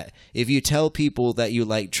life that if you tell people that you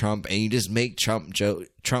like Trump and you just make Trump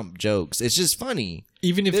jokes, it's just funny.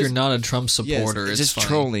 Even if There's- you're not a Trump supporter, Yes, it's just funny.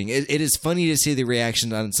 trolling. It is funny to see the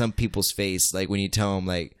reaction on some people's face, like when you tell them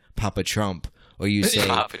like Papa Trump, or you say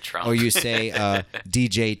Papa Trump. or you say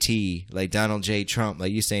DJT, like Donald J. Trump,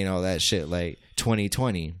 like you saying all that shit, like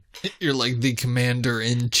 2020. You're like the commander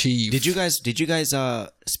in chief. Did you guys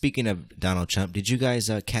speaking of Donald Trump, did you guys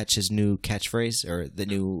catch his new catchphrase, or the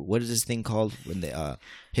new, what is this thing called when the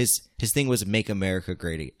his thing was "Make America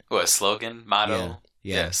Great"? What, slogan? Motto?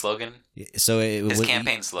 Yeah. slogan? So it His was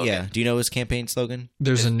campaign slogan. Yeah, do you know his campaign slogan?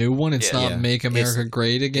 There's a new one. It's Yeah. not Yeah. "Make America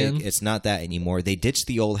Great Again." It's not that anymore. They ditched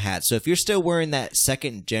the old hat. So if you're still wearing that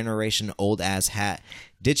second generation old ass hat,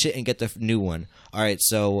 ditch it and get the new one. All right,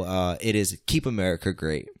 so it is "Keep America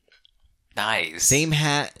Great." Nice. Same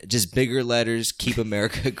hat, just bigger letters. "Keep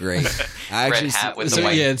America Great." I Red actually hat with so the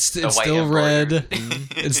white. it's the white still red. embroidery.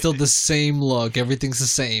 It's still the same look. Everything's the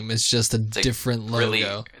same. It's just a It's like different logo. Really,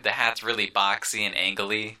 the hat's really boxy and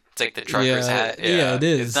angly. It's like the trucker's Yeah, hat. yeah, it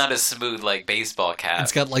is. It's not as smooth like baseball cap.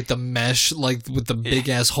 It's got like the mesh, like with the big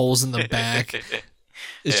ass holes in the back.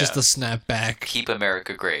 It's just Yeah. a snapback. Keep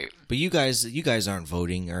America great. But you guys aren't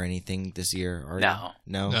voting or anything this year, are you?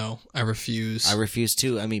 No. No, I refuse. I refuse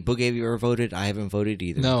to. I mean, Boogie, have you ever voted? I haven't voted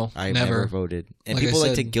either. No, I've never. never voted. And Like I people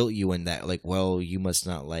like to said- guilt you in that, like, well, you must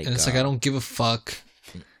not like. And it's like I don't give a fuck.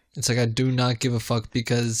 It's like I do not give a fuck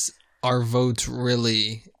because our votes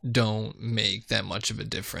really don't make that much of a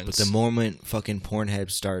difference. But the moment fucking Pornhub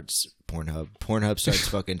starts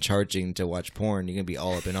fucking charging to watch porn, you're gonna be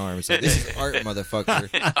all up in arms. Like, this is art, motherfucker.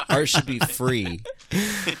 Art should be free.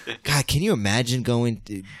 God, can you imagine going?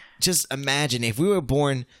 Just imagine if we were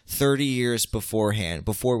born 30 years beforehand.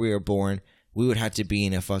 Before we were born, we would have to be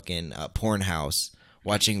in a fucking porn house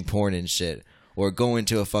watching porn and shit, or going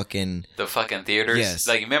to a fucking The fucking theaters. Yes.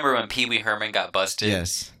 Like, remember when Pee Wee Herman got busted?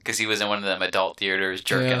 Yes. Because he was in one of them adult theaters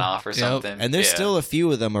jerking Yeah. off or Yep. something. And there's Yeah. still a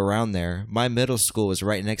few of them around there. My middle school was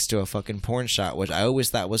right next to a fucking porn shop, which I always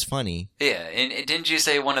thought was funny. Yeah, and didn't you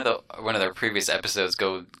say one of the previous episodes?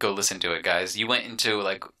 Go listen to it, guys. You went into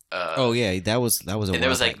like. Oh yeah, that was a. And there while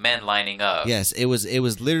was like back. men lining up. Yes, it was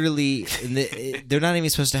literally. They're not even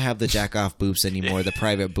supposed to have the jack off booths anymore, the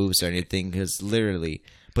private booths or anything, because literally.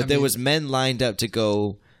 But there was men lined up to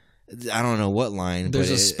go. I don't know what line. There's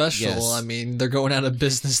but a special. yes. I mean, they're going out of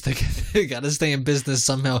business. They got to stay in business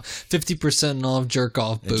somehow. 50% off jerk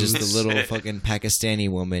off And booths. just the little fucking Pakistani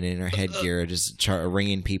woman in her headgear just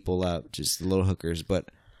ringing people up. Just the little hookers. But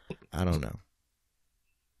I don't know.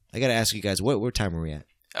 I got to ask you guys, what time are we at?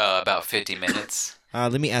 About 50 minutes.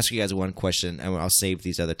 Let me ask you guys one question, and I'll save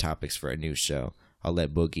these other topics for a new show. I'll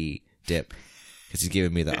let Boogie dip, because he's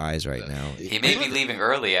giving me the eyes right now. He may be leaving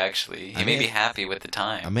early, actually. He may be happy with the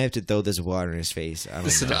I time. may have to throw this water in his face. I don't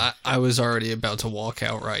Listen, know. I was already about to walk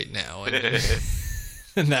out right now,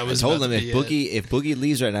 and that I was told about him to if Boogie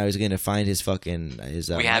leaves right now, he's going to find his fucking...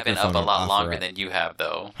 We have been up a lot longer than you have,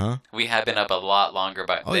 though. Huh? We have been up a lot longer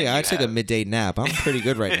Oh, than yeah, you I took a have. midday nap. I'm pretty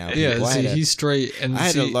good right now. Yeah, people. see, he's straight. And I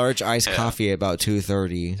had a see, large iced coffee at about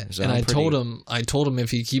 2:30. So and I'm I pretty- told him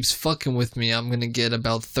if he keeps fucking with me, I'm gonna get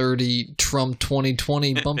about 30 Trump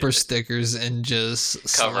 2020 bumper stickers and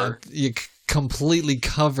just Cover. completely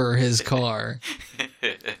cover his car.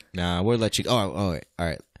 Nah, we'll let you... Oh, wait. All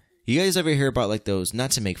right. You guys ever hear about like those...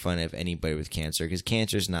 Not to make fun of anybody with cancer, because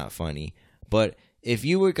cancer's not funny. But if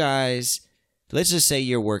you were guys... Let's just say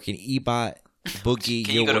you're working Ebot, Boogie...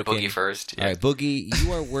 Can you're you go working, to Boogie first? All right, Boogie,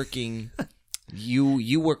 you are working...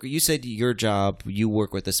 You work. You said your job. You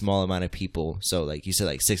work with a small amount of people. So, like you said,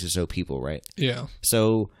 like 6 or so people, right? Yeah,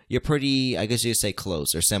 So you're pretty. I guess you could say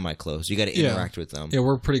close or semi-close. You got to Yeah. interact with them. yeah,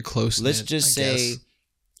 we're pretty close. Let's just say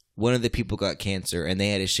one of the people got cancer and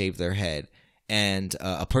they had to shave their head. And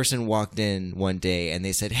a person walked in one day and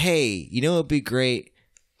they said, "Hey, you know, it'd be great.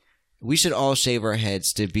 We should all shave our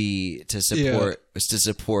heads to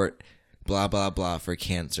support blah blah blah for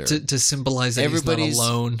cancer." to symbolize that he's not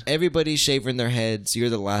alone. Everybody's shaving their heads. You're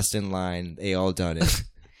the last in line. They all done it.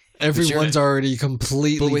 Everyone's already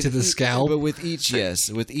completely to the But scalp. with each,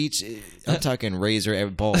 I'm talking razor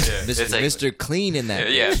bald. Mr. it's like- Mr. Clean in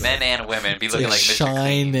that. Yeah, bitch. men and women be looking like Mr.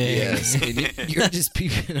 shining. Clean. Yes, and you're just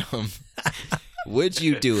peeping them. Would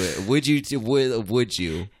you do it? Would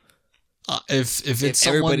you? If it's If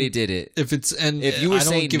someone, everybody did it. if it's and If you were I don't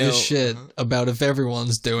saying give no- a shit about if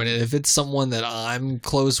everyone's doing it. If it's someone that I'm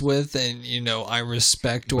close with and I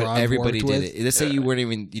respect or But I've everybody worked did with, it. Let's say you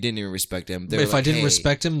didn't even respect them. They were if like, I didn't "Hey,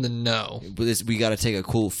 respect him, then no. we got to take a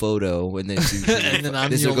cool photo, and then And then I'm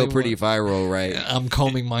this the will go only pretty one. viral, right?" I'm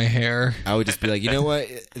combing my hair. I would just be like, you know what?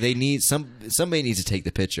 They need somebody needs to take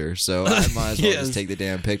the picture, so I might as well Yes. just take the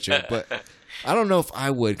damn picture. But I don't know if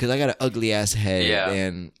I would, because I got an ugly ass head. Yeah.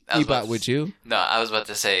 And I was about Ebot, to would you? No, I was about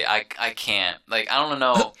to say I can't. Like I don't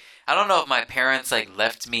know. I don't know if my parents like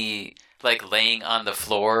left me like laying on the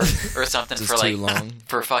floor or something Just for like too long?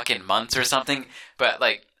 for fucking months or something. But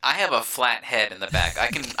like I have a flat head in the back. I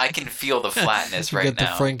can feel the flatness You right got the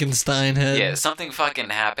now. Frankenstein head. Yeah, something fucking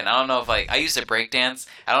happened. I don't know if like I used to break dance.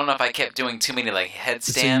 I don't know if I kept doing too many like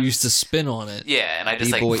headstands. So you used to spin on it. Yeah, and I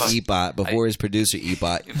just like B-boy fuck- Ebot, before his producer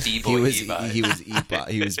Ebot. B-boy he was Ebot. He was Ebot.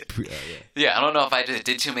 He was Yeah, I don't know if I just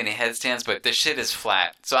did too many headstands, but this shit is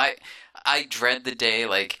flat. So I dread the day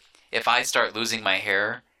like if I start losing my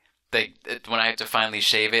hair, like when I have to finally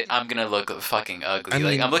shave it, I'm gonna look fucking ugly. I mean-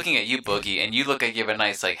 like I'm looking at you, Boogie, and you look like you have a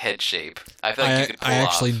nice like head shape. I feel like you could pull I off.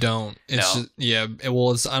 actually don't. It's No? just, yeah.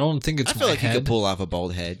 Well, I don't think it's I feel my like head. you could pull off a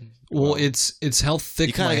bald head. Well, it's how thick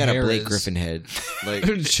You kind my of got a hair Blake is. Griffin head, like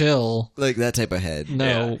Chill. like that type of head.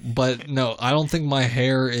 No, but no, I don't think my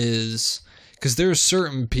hair is because there's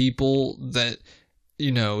certain people that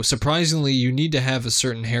surprisingly you need to have a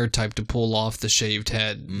certain hair type to pull off the shaved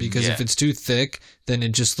head because if Yeah. it's too thick, then it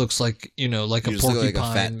just looks like like You a just look like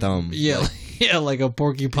porcupine. a fat thumb. Yeah, Like- yeah, like a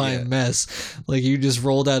porcupine Yeah. mess. Like you just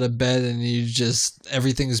rolled out of bed and you just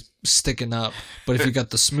everything's sticking up. But if you got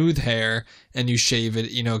the smooth hair and you shave it,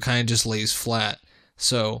 it kind of just lays flat.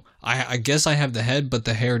 So I guess I have the head, but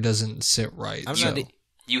the hair doesn't sit right. I'm so. not.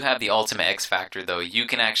 You have the ultimate X factor though. You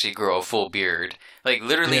can actually grow a full beard. Like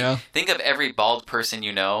literally, Yeah. think of every bald person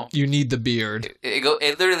you know. You need the beard. It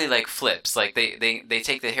literally like flips. Like they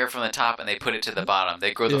take the hair from the top and they put it to the bottom.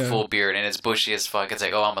 They grow the Yeah. full beard and it's bushy as fuck. It's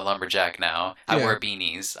like, oh, I'm a lumberjack now. I Yeah. wear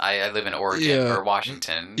beanies. I live in Oregon Yeah. or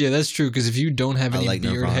Washington. Yeah, that's true. Because if you don't have I any like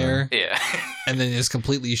beard Nirvana. hair Yeah. and then it's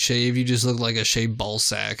completely shaved, you just look like a shaved ball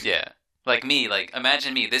sack. Yeah. Like me, like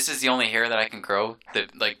imagine me. This is the only hair that I can grow.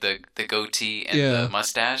 The goatee and Yeah. the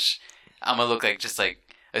mustache. I'm gonna look like just like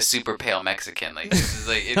a super pale Mexican. Like this is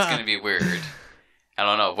like it's gonna be weird. I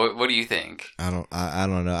don't know. What do you think? I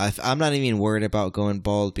don't know. I'm not even worried about going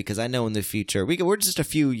bald because I know in the future we're just a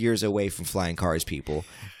few years away from flying cars, people,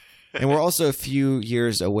 and we're also a few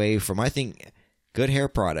years away from I think good hair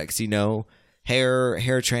products. Hair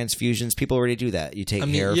transfusions. People already do that. You take I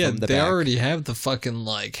mean, hair yeah, from the they back. already have the fucking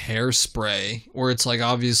like hairspray where it's like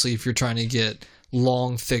obviously if you're trying to get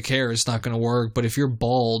long, thick hair, it's not going to work. But if you're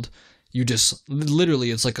bald, you just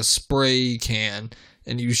literally, it's like a spray can,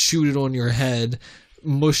 and you shoot it on your head,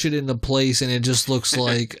 mush it into place, and it just looks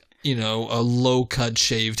like, you know, a low-cut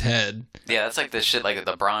shaved head. Yeah, that's like the shit like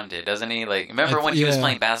LeBron did, doesn't he? Like, remember when he was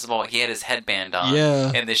playing basketball, he had his headband on,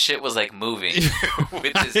 and the shit was like moving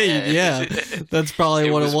with his head. Yeah, that's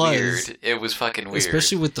probably what it was. Weird. It was fucking weird.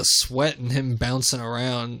 Especially with the sweat and him bouncing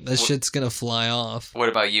around. That shit's gonna fly off. What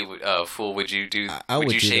about you, Fool? Would you do?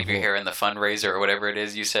 Would you shave your hair in the fundraiser or whatever it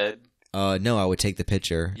is you said? No, I would take the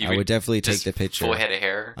picture. I would definitely take the picture. Full head of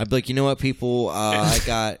hair. I'd be like, you know what, people? I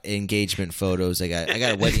got engagement photos. I got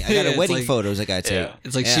a wedding photos. I got to take.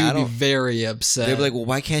 It's like she would be very upset. They'd be like, well,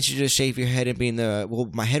 why can't you just shave your head and be in the? Well,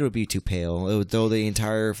 my head would be too pale. It would throw the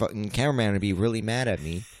entire fucking cameraman would be really mad at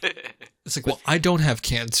me. It's like, well, I don't have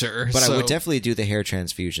cancer, but I would definitely do the hair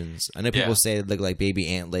transfusions. I know people say it look like baby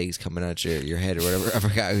ant legs coming out your head or whatever. I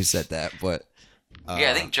forgot who said that, but.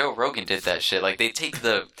 Yeah, I think Joe Rogan did that shit. Like they take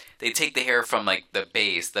the hair from like the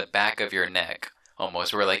base, the back of your neck,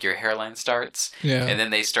 almost where like your hairline starts. Yeah. And then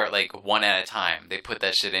they start like one at a time. They put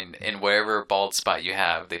that shit in whatever bald spot you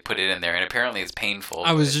have. They put it in there, and apparently it's painful.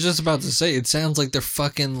 I was just about to say, it sounds like they're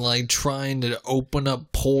fucking like trying to open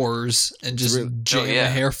up pores and just jam a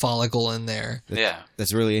hair follicle in there.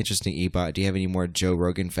 That's really interesting, Ebot. Do you have any more Joe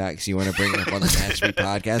Rogan facts you want to bring up on the Match Me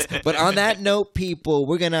podcast? But on that note, people,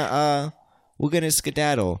 we're gonna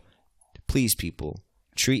skedaddle. Please, people,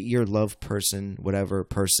 treat your love person, whatever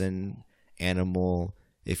person, animal,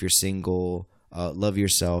 if you're single, love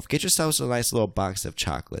yourself. Get yourself a nice little box of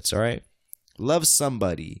chocolates, all right? Love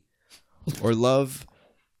somebody. Or love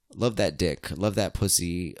that dick. Love that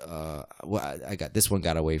pussy. I got this one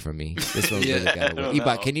got away from me. This one really got away.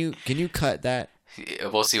 Ebot, can you cut that?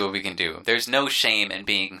 We'll see what we can do. There's no shame in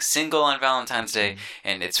being single on Valentine's Day,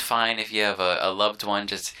 and it's fine if you have a loved one.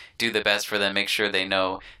 Just do the best for them. Make sure they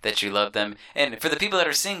know that you love them. And for the people that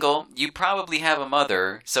are single, you probably have a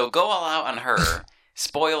mother, so go all out on her.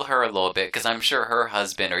 Spoil her a little bit, because I'm sure her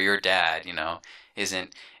husband or your dad, you know,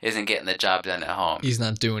 isn't getting the job done at home. He's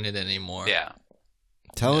not doing it anymore. Yeah.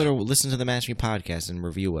 Tell her to listen to the Match Me podcast and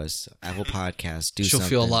review us. Apple Podcasts. Do something. She'll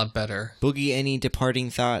feel a lot better. Boogie, any departing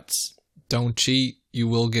thoughts? Don't cheat. You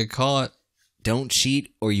will get caught. Don't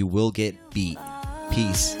cheat or you will get beat.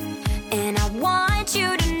 Peace. And I want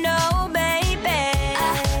you to